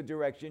 this is the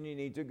direction you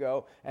need to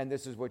go, and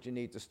this is what you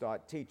need to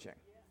start teaching.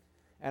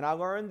 Yeah. And I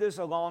learned this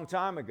a long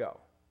time ago.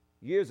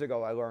 Years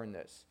ago, I learned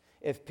this.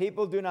 If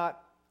people do not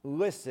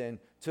listen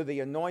to the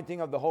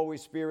anointing of the Holy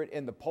Spirit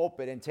in the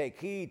pulpit and take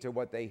heed to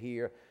what they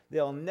hear,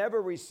 they'll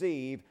never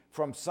receive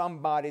from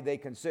somebody they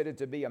consider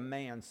to be a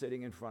man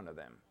sitting in front of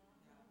them.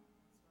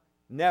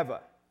 Never.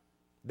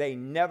 They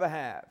never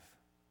have.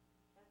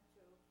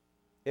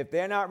 If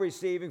they're not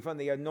receiving from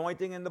the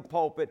anointing in the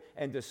pulpit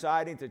and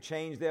deciding to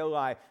change their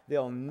life,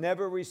 they'll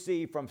never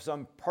receive from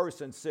some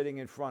person sitting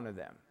in front of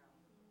them.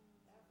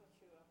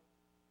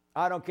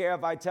 I don't care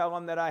if I tell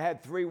them that I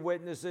had 3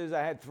 witnesses,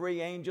 I had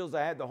 3 angels,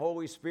 I had the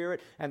Holy Spirit,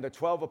 and the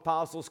 12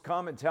 apostles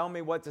come and tell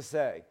me what to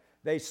say.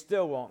 They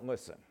still won't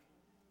listen,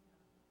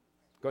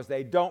 because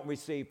they don't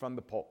receive from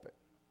the pulpit.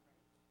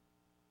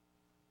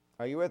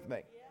 Are you with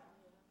me?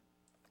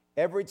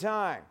 Yeah. Every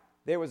time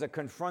there was a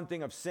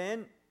confronting of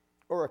sin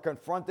or a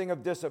confronting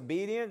of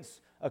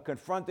disobedience, a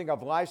confronting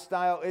of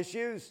lifestyle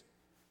issues,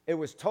 it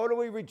was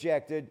totally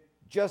rejected,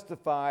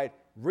 justified,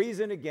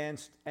 reasoned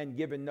against, and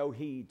given no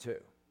heed to.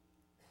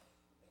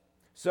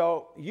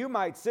 So you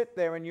might sit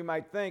there and you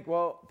might think,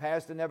 well,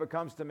 pastor never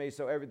comes to me,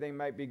 so everything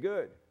might be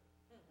good.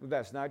 Well,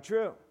 that's not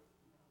true.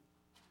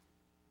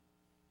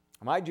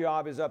 My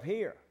job is up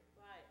here.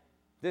 Right.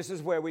 This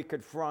is where we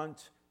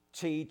confront,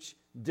 teach,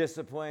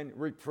 discipline,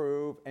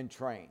 reprove, and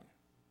train.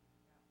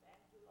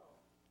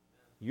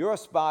 Your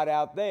spot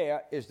out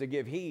there is to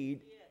give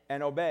heed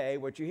and obey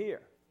what you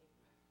hear.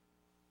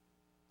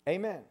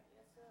 Amen.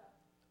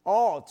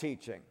 All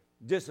teaching,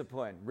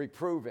 discipline,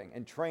 reproving,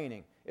 and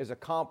training is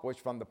accomplished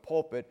from the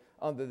pulpit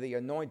under the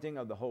anointing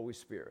of the Holy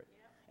Spirit.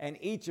 And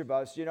each of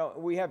us,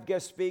 we have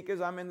guest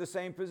speakers. I'm in the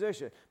same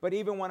position. But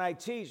even when I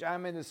teach,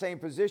 I'm in the same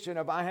position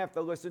of I have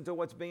to listen to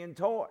what's being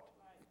taught.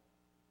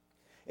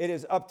 It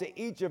is up to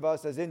each of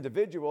us as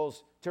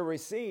individuals to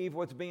receive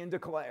what's being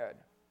declared.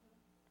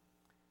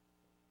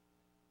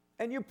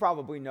 And you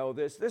probably know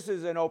this. This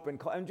is an open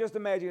class. And just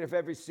imagine if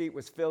every seat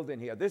was filled in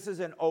here. This is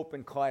an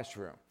open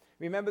classroom.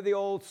 Remember the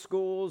old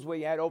schools where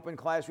you had open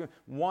classroom?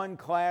 One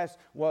class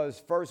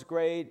was first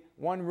grade,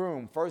 one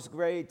room, first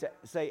grade to,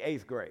 say,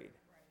 eighth grade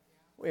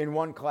in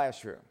one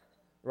classroom,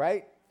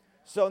 right?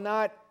 So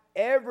not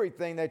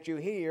everything that you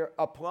hear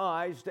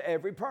applies to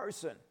every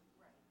person.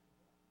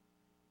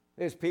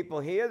 There's people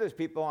here, there's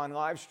people on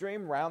live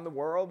stream around the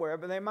world,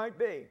 wherever they might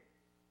be.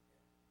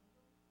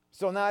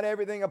 So not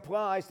everything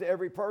applies to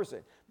every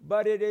person,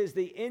 but it is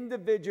the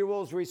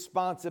individual's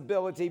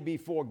responsibility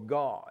before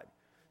God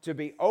to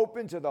be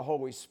open to the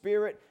Holy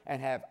Spirit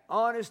and have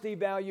honest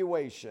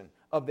evaluation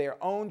of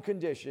their own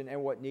condition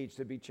and what needs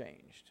to be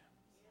changed.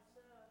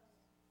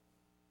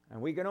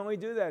 And we can only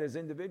do that as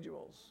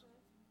individuals.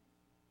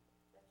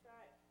 That's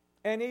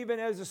right. And even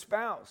as a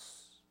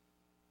spouse.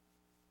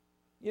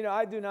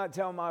 I do not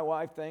tell my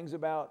wife things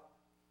about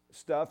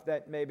stuff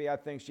that maybe I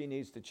think she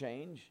needs to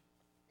change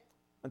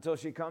until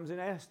she comes and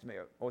asks me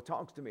or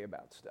talks to me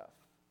about stuff.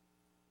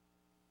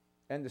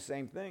 And the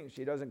same thing,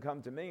 she doesn't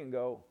come to me and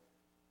go,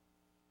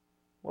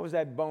 what was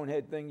that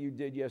bonehead thing you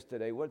did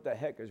yesterday? What the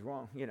heck is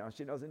wrong?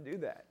 She doesn't do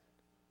that,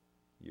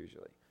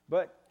 usually.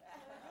 But,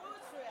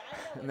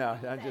 no,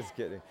 I'm just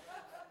kidding.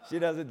 She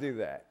doesn't do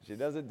that. She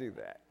doesn't do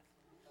that.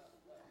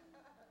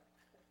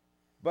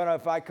 But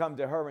if I come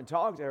to her and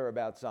talk to her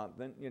about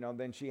something,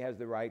 then she has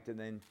the right to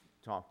then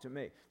talk to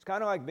me. It's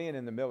kind of like being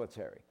in the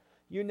military.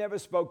 You never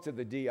spoke to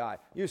the DI.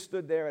 You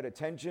stood there at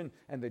attention,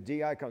 and the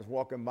DI comes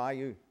walking by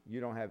you. You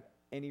don't have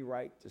any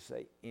right to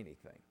say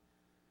anything.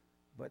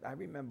 But I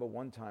remember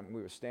one time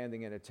we were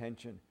standing at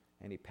attention,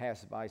 and he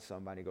passed by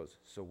somebody. He goes,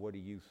 so what do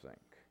you think?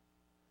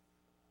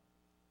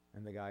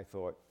 And the guy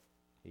thought,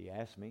 he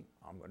asked me,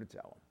 I'm going to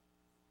tell him.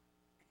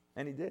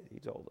 And he did. He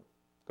told him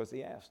because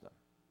he asked him.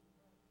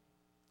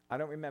 I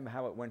don't remember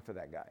how it went for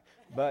that guy,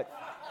 but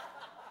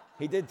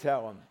he did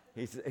tell him.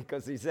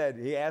 Because he said,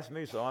 he asked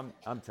me, so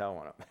I'm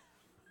telling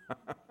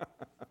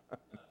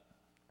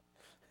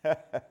him.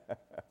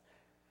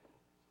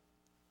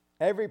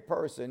 Every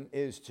person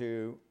is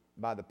to,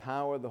 by the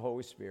power of the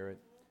Holy Spirit,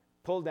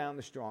 pull down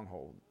the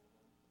stronghold,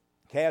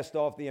 cast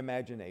off the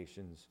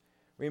imaginations,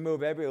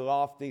 remove every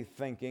lofty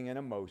thinking and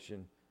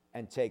emotion,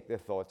 and take their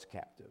thoughts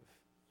captive.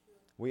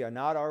 We are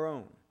not our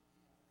own.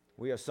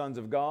 We are sons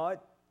of God,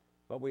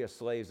 but we are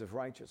slaves of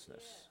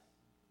righteousness.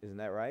 Isn't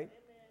that right?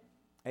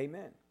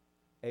 Amen.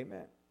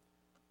 Amen.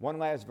 One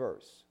last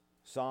verse,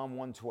 Psalm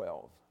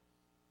 112,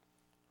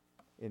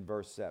 in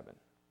verse 7.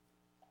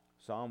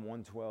 Psalm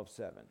 112,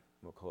 7.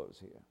 We'll close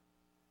here.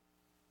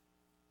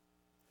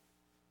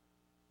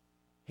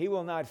 He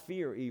will not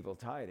fear evil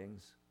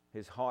tidings.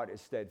 His heart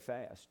is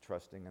steadfast,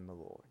 trusting in the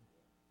Lord.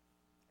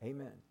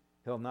 Amen.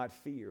 He'll not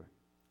fear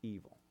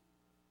evil.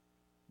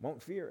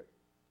 Won't fear it.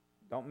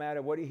 Don't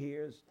matter what he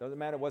hears. Doesn't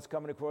matter what's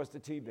coming across the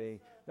TV.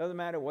 Doesn't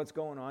matter what's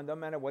going on. Doesn't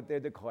matter what they're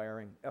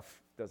declaring.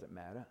 Doesn't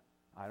matter.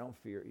 I don't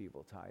fear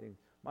evil tidings.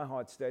 My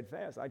heart's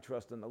steadfast. I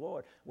trust in the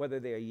Lord. Whether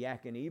they're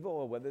yakking evil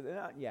or whether they're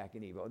not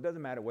yakking evil. It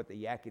doesn't matter what the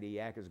yakety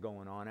yak is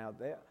going on out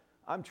there.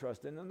 I'm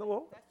trusting in the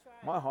Lord. That's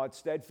right. My heart's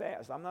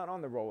steadfast. I'm not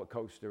on the roller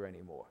coaster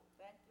anymore.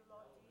 Thank you,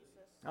 Lord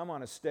Jesus. I'm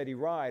on a steady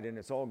ride and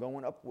it's all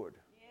going upward.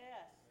 Yes.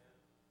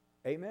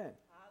 Amen.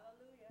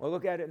 Hallelujah. Well,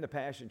 look at it in the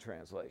Passion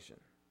Translation.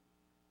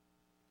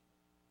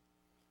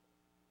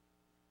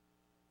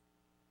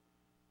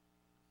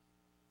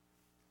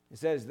 It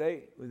says,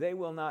 they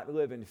will not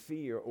live in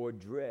fear or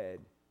dread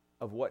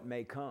of what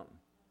may come,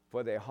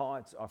 for their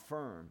hearts are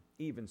firm,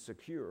 even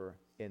secure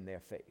in their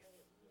faith.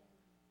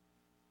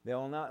 They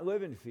will not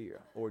live in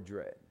fear or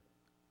dread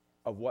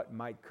of what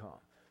might come.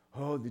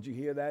 Oh, did you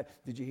hear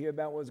that? Did you hear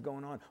about what's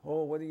going on?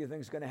 Oh, what do you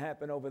think is going to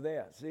happen over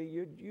there? See,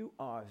 you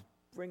are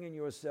bringing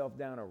yourself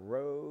down a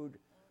road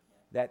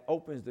that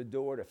opens the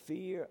door to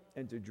fear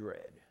and to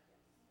dread.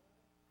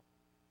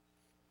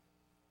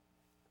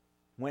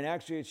 When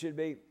actually it should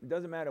be, it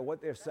doesn't matter what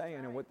they're saying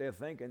and what they're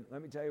thinking.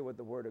 Let me tell you what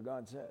the Word of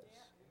God says.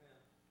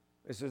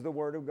 This is the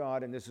Word of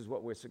God, and this is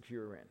what we're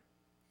secure in.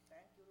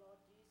 Thank you, Lord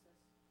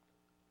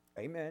Jesus.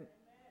 Amen.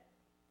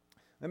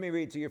 Let me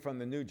read to you from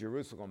the New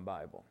Jerusalem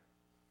Bible.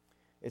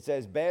 It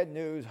says, bad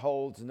news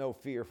holds no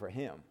fear for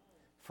him,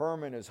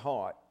 firm in his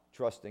heart,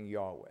 trusting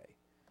Yahweh.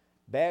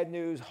 Bad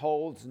news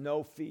holds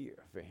no fear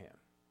for him.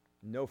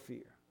 No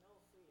fear.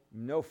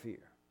 No fear.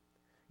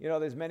 You know,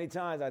 there's many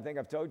times, I think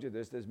I've told you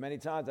this, there's many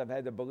times I've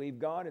had to believe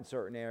God in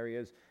certain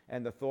areas,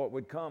 and the thought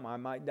would come, I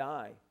might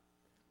die,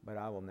 but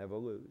I will never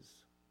lose.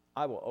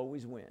 I will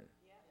always win.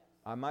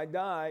 I might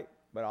die,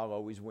 but I'll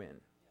always win.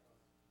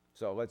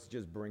 So let's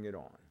just bring it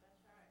on.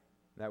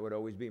 That would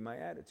always be my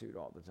attitude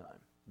all the time.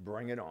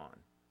 Bring it on.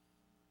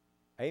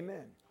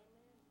 Amen.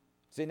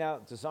 See, now,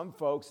 to some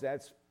folks,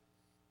 that's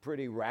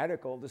pretty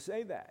radical to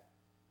say that.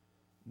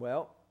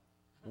 Well,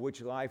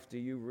 which life do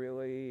you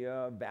really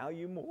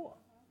value more?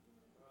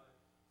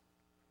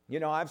 You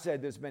know, I've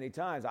said this many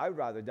times. I would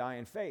rather die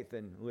in faith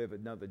than live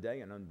another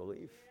day in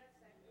unbelief.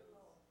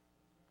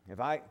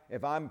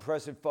 If I'm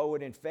pressing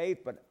forward in faith,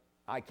 but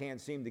I can't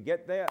seem to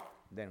get there,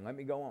 then let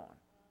me go on.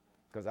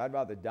 Because I'd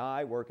rather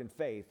die, work in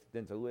faith,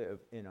 than to live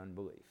in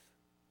unbelief.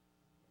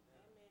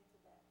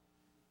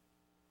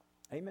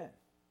 Amen.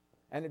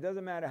 And it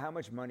doesn't matter how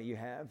much money you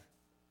have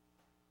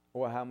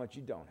or how much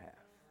you don't have.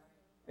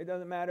 It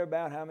doesn't matter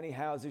about how many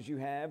houses you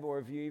have or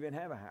if you even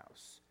have a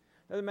house.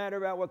 It doesn't matter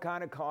about what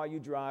kind of car you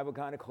drive, what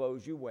kind of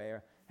clothes you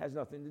wear. It has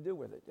nothing to do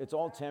with it. It's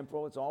all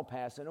temporal. It's all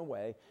passing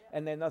away.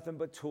 And they're nothing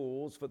but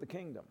tools for the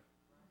kingdom.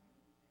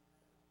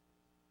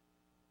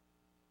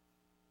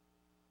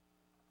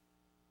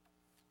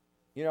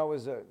 You know, it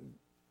was a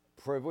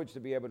privilege to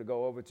be able to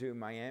go over to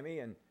Miami.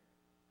 And,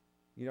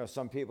 you know,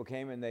 some people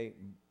came and they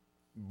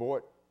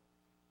bought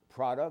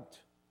product,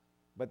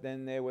 but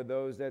then there were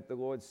those that the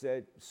Lord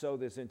said, sow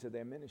this into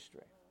their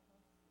ministry.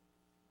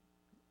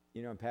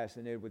 You know, and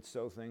Pastor Ned would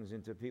sow things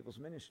into people's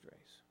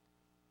ministries.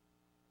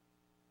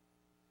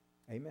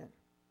 Amen.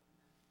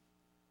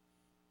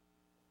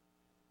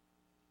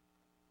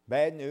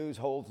 Bad news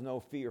holds no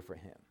fear for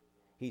him.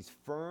 He's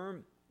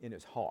firm in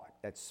his heart,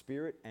 that's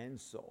spirit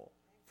and soul,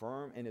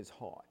 firm in his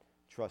heart,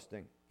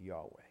 trusting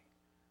Yahweh.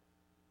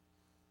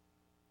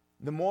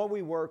 The more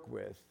we work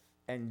with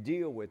and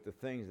deal with the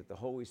things that the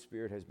Holy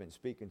Spirit has been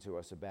speaking to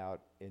us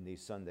about in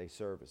these Sunday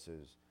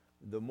services,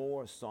 the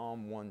more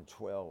Psalm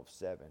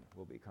 112:7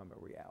 will become a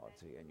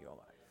reality in your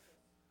life.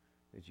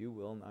 That you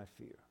will not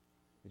fear.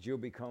 That you'll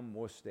become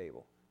more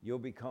stable. You'll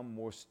become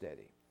more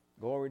steady.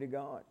 Glory to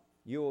God.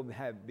 You'll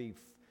be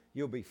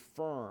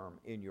firm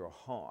in your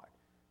heart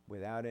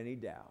without any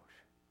doubt,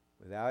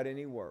 without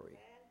any worry,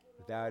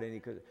 without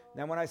any...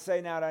 Now, when I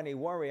say not any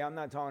worry, I'm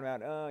not talking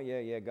about, oh,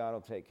 yeah, God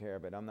will take care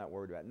of it. I'm not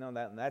worried about it.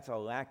 No, that's a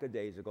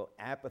lackadaisical,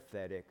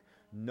 apathetic,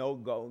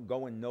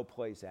 going no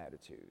place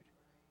attitude.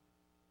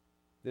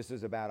 This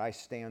is about I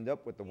stand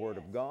up with the Word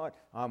of God.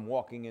 I'm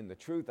walking in the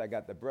truth. I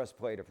got the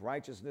breastplate of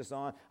righteousness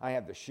on. I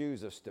have the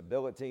shoes of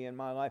stability in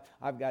my life.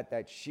 I've got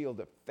that shield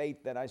of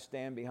faith that I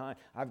stand behind.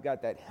 I've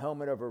got that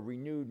helmet of a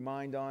renewed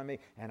mind on me.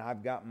 And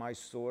I've got my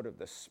sword of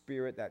the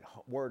Spirit, that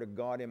Word of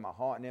God in my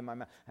heart and in my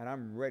mouth. And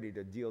I'm ready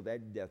to deal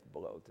that death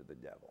blow to the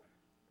devil.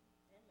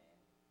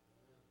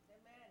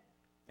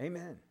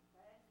 Amen.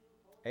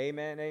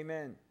 Amen. Amen.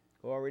 Amen.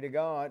 Glory to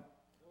God.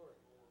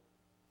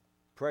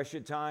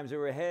 Pressure times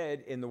are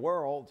ahead in the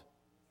world,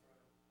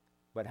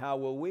 but how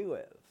will we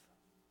live?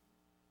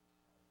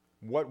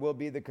 What will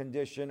be the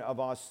condition of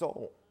our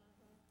soul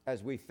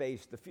as we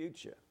face the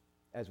future,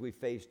 as we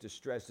face the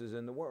stresses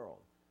in the world?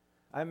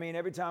 I mean,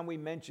 every time we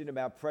mention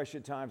about pressure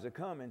times are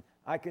coming,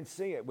 I can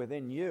see it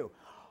within you.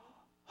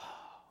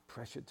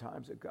 Pressure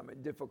times are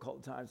coming,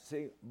 difficult times.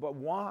 See, but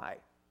why?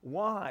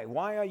 Why?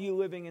 Why are you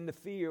living in the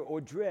fear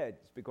or dread?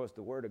 It's because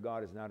the Word of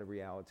God is not a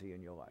reality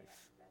in your life.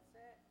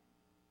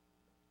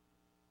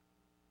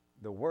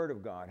 The Word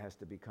of God has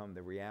to become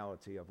the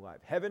reality of life.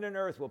 Heaven and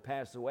earth will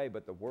pass away,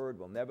 but the Word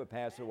will never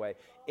pass away.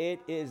 It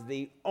is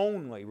the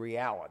only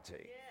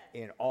reality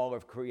in all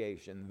of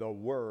creation, the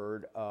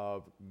Word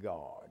of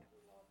God.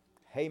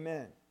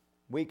 Amen.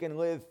 We can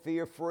live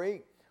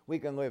fear-free. We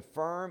can live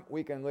firm.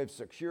 We can live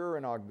secure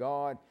in our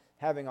God,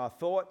 having our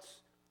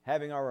thoughts,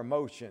 having our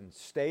emotions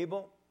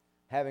stable,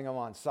 having them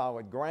on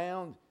solid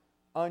ground,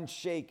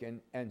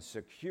 unshaken and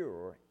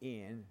secure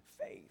in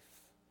faith.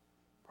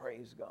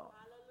 Praise God.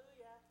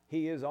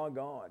 He is our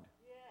God.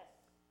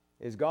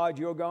 Yes. Is God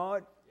your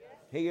God? Yes.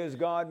 He is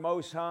God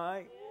Most High.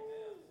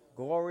 Yes.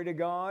 Glory to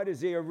God.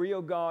 Is He a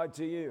real God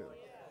to you?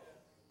 Yes.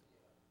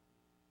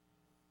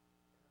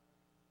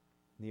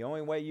 The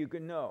only way you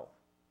can know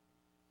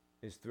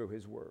is through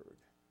His Word.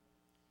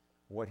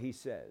 What He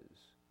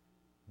says,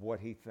 what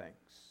He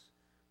thinks.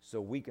 So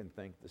we can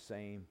think the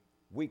same,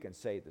 we can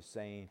say the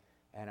same,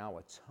 and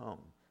our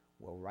tongue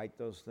will write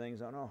those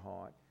things on our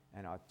heart,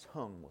 and our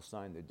tongue will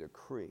sign the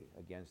decree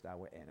against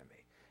our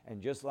enemy. And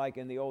just like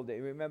in the old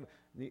days, remember,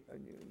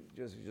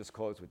 just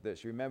close with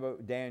this. Remember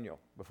Daniel,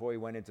 before he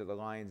went into the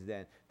lion's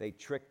den, they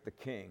tricked the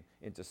king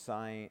into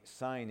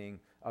signing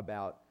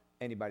about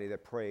anybody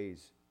that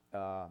prays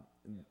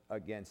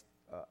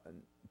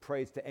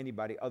prays to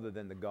anybody other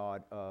than the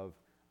God of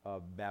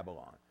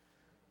Babylon.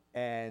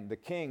 And the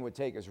king would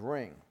take his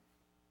ring,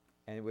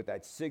 and with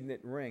that signet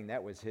ring,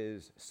 that was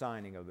his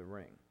signing of the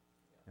ring.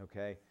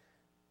 Okay?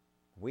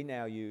 We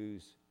now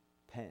use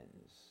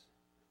pens,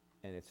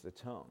 and it's the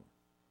tongue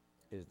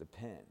is the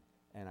pen,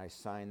 and I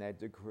sign that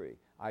decree.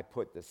 I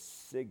put the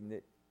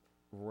signet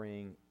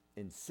ring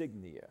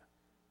insignia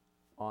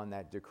on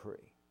that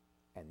decree,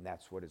 and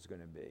that's what it's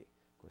going to be,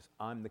 because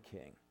I'm the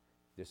king.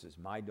 This is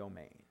my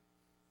domain,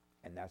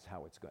 and that's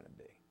how it's going to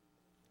be.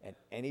 And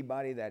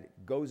anybody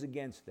that goes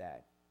against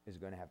that is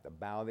going to have to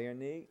bow their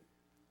knee,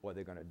 or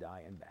they're going to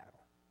die in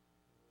battle.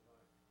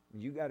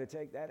 You got to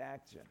take that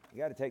action.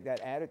 You got to take that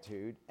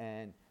attitude,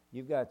 and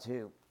you've got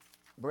to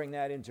bring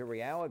that into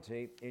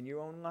reality in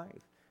your own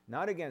life.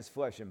 Not against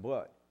flesh and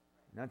blood.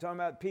 I'm not talking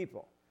about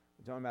people.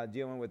 I'm talking about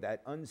dealing with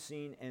that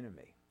unseen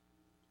enemy.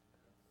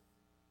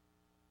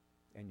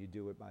 And you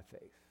do it by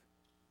faith.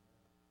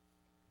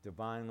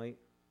 Divinely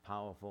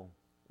powerful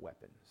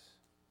weapons.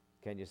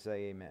 Can you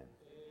say amen?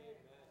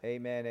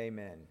 Amen,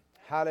 amen.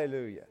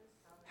 Hallelujah.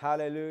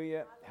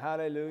 Hallelujah.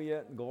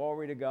 Hallelujah.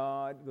 Glory to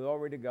God.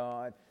 Glory to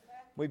God.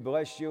 We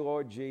bless you,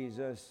 Lord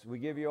Jesus. We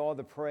give you all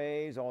the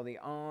praise, all the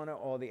honor,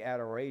 all the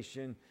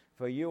adoration.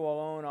 For you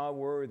alone are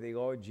worthy,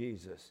 Lord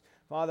Jesus.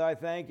 Father, I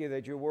thank you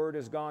that your word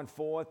has gone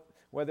forth,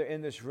 whether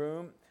in this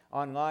room,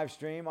 on live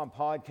stream, on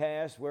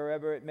podcast,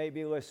 wherever it may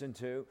be listened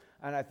to.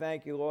 And I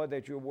thank you, Lord,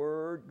 that your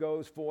word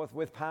goes forth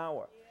with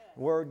power.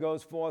 Word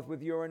goes forth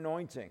with your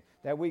anointing,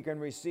 that we can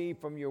receive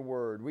from your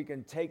word. We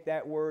can take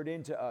that word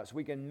into us.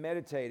 We can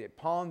meditate it,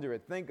 ponder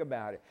it, think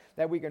about it,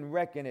 that we can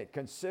reckon it,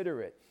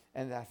 consider it.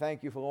 And I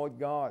thank you for, Lord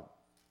God,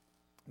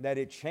 that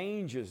it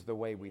changes the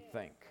way we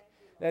think,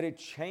 that it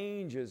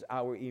changes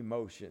our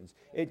emotions,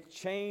 it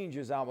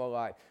changes our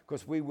life,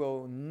 because we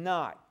will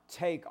not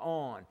take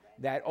on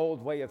that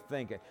old way of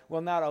thinking.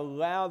 We'll not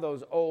allow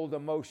those old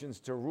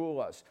emotions to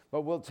rule us,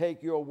 but we'll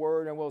take your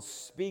word and we'll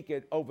speak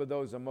it over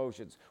those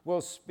emotions.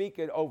 We'll speak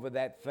it over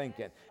that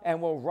thinking,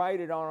 and we'll write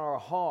it on our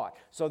heart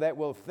so that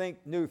we'll think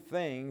new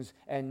things,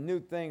 and new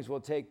things will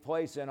take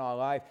place in our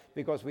life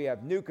because we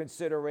have new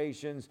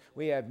considerations,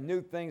 we have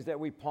new things that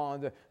we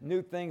ponder,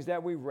 new things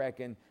that we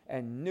reckon,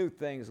 and new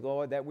things,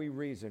 Lord, that we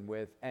reason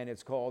with. And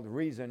it's called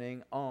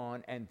reasoning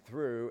on and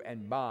through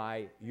and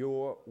by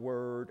your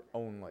word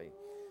only.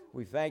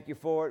 We thank you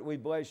for it. We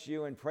bless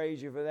you and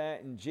praise you for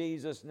that in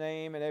Jesus'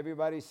 name. And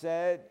everybody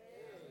said,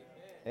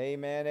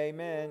 amen,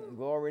 amen.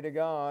 Glory to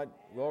God.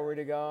 Glory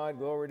to God.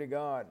 Glory to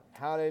God.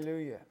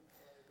 Hallelujah.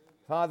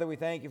 Father, we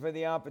thank you for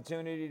the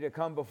opportunity to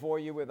come before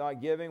you with our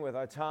giving, with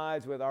our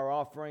tithes, with our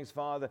offerings,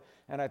 Father.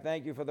 And I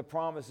thank you for the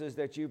promises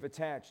that you've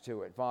attached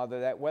to it, Father,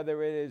 that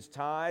whether it is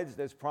tithes,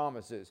 there's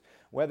promises.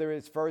 Whether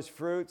it's first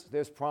fruits,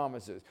 there's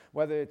promises.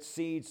 Whether it's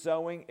seed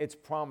sowing, it's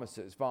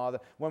promises, Father.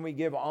 When we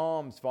give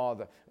alms,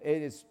 Father,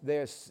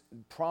 there's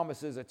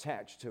promises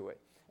attached to it.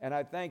 And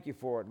I thank you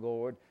for it,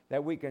 Lord,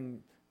 that we can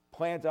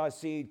plant our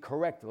seed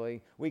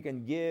correctly. We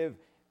can give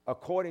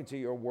according to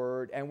your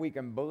word, and we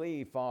can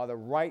believe, Father,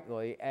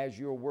 rightly as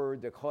your word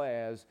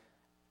declares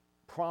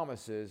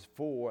promises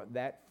for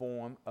that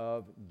form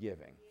of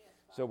giving.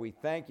 So we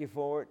thank you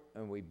for it,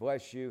 and we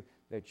bless you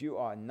that you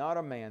are not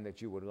a man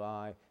that you would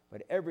lie,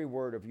 but every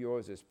word of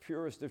yours is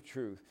purest of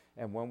truth,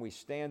 and when we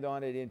stand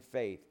on it in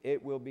faith,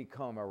 it will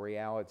become a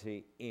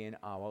reality in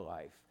our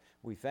life.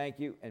 We thank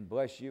you and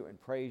bless you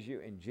and praise you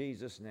in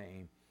Jesus'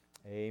 name.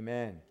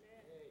 Amen.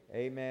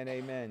 Amen,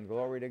 amen.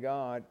 Glory to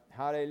God.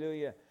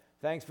 Hallelujah.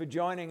 Thanks for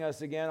joining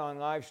us again on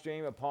live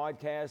stream, a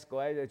podcast.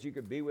 Glad that you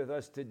could be with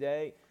us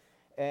today.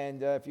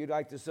 And if you'd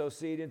like to sow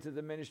seed into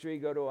the ministry,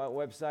 go to our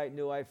website,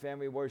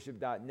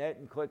 newlifefamilyworship.net,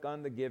 and click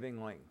on the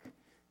giving link.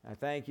 I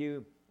thank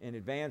you in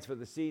advance for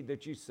the seed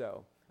that you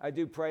sow. I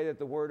do pray that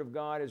the Word of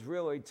God has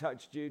really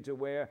touched you to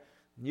where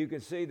you can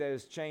see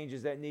there's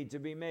changes that need to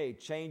be made.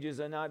 Changes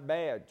are not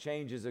bad.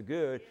 Changes are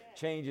good.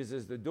 Changes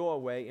is the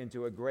doorway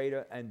into a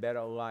greater and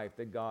better life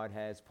that God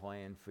has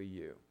planned for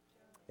you.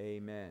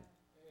 Amen.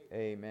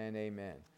 Amen, amen.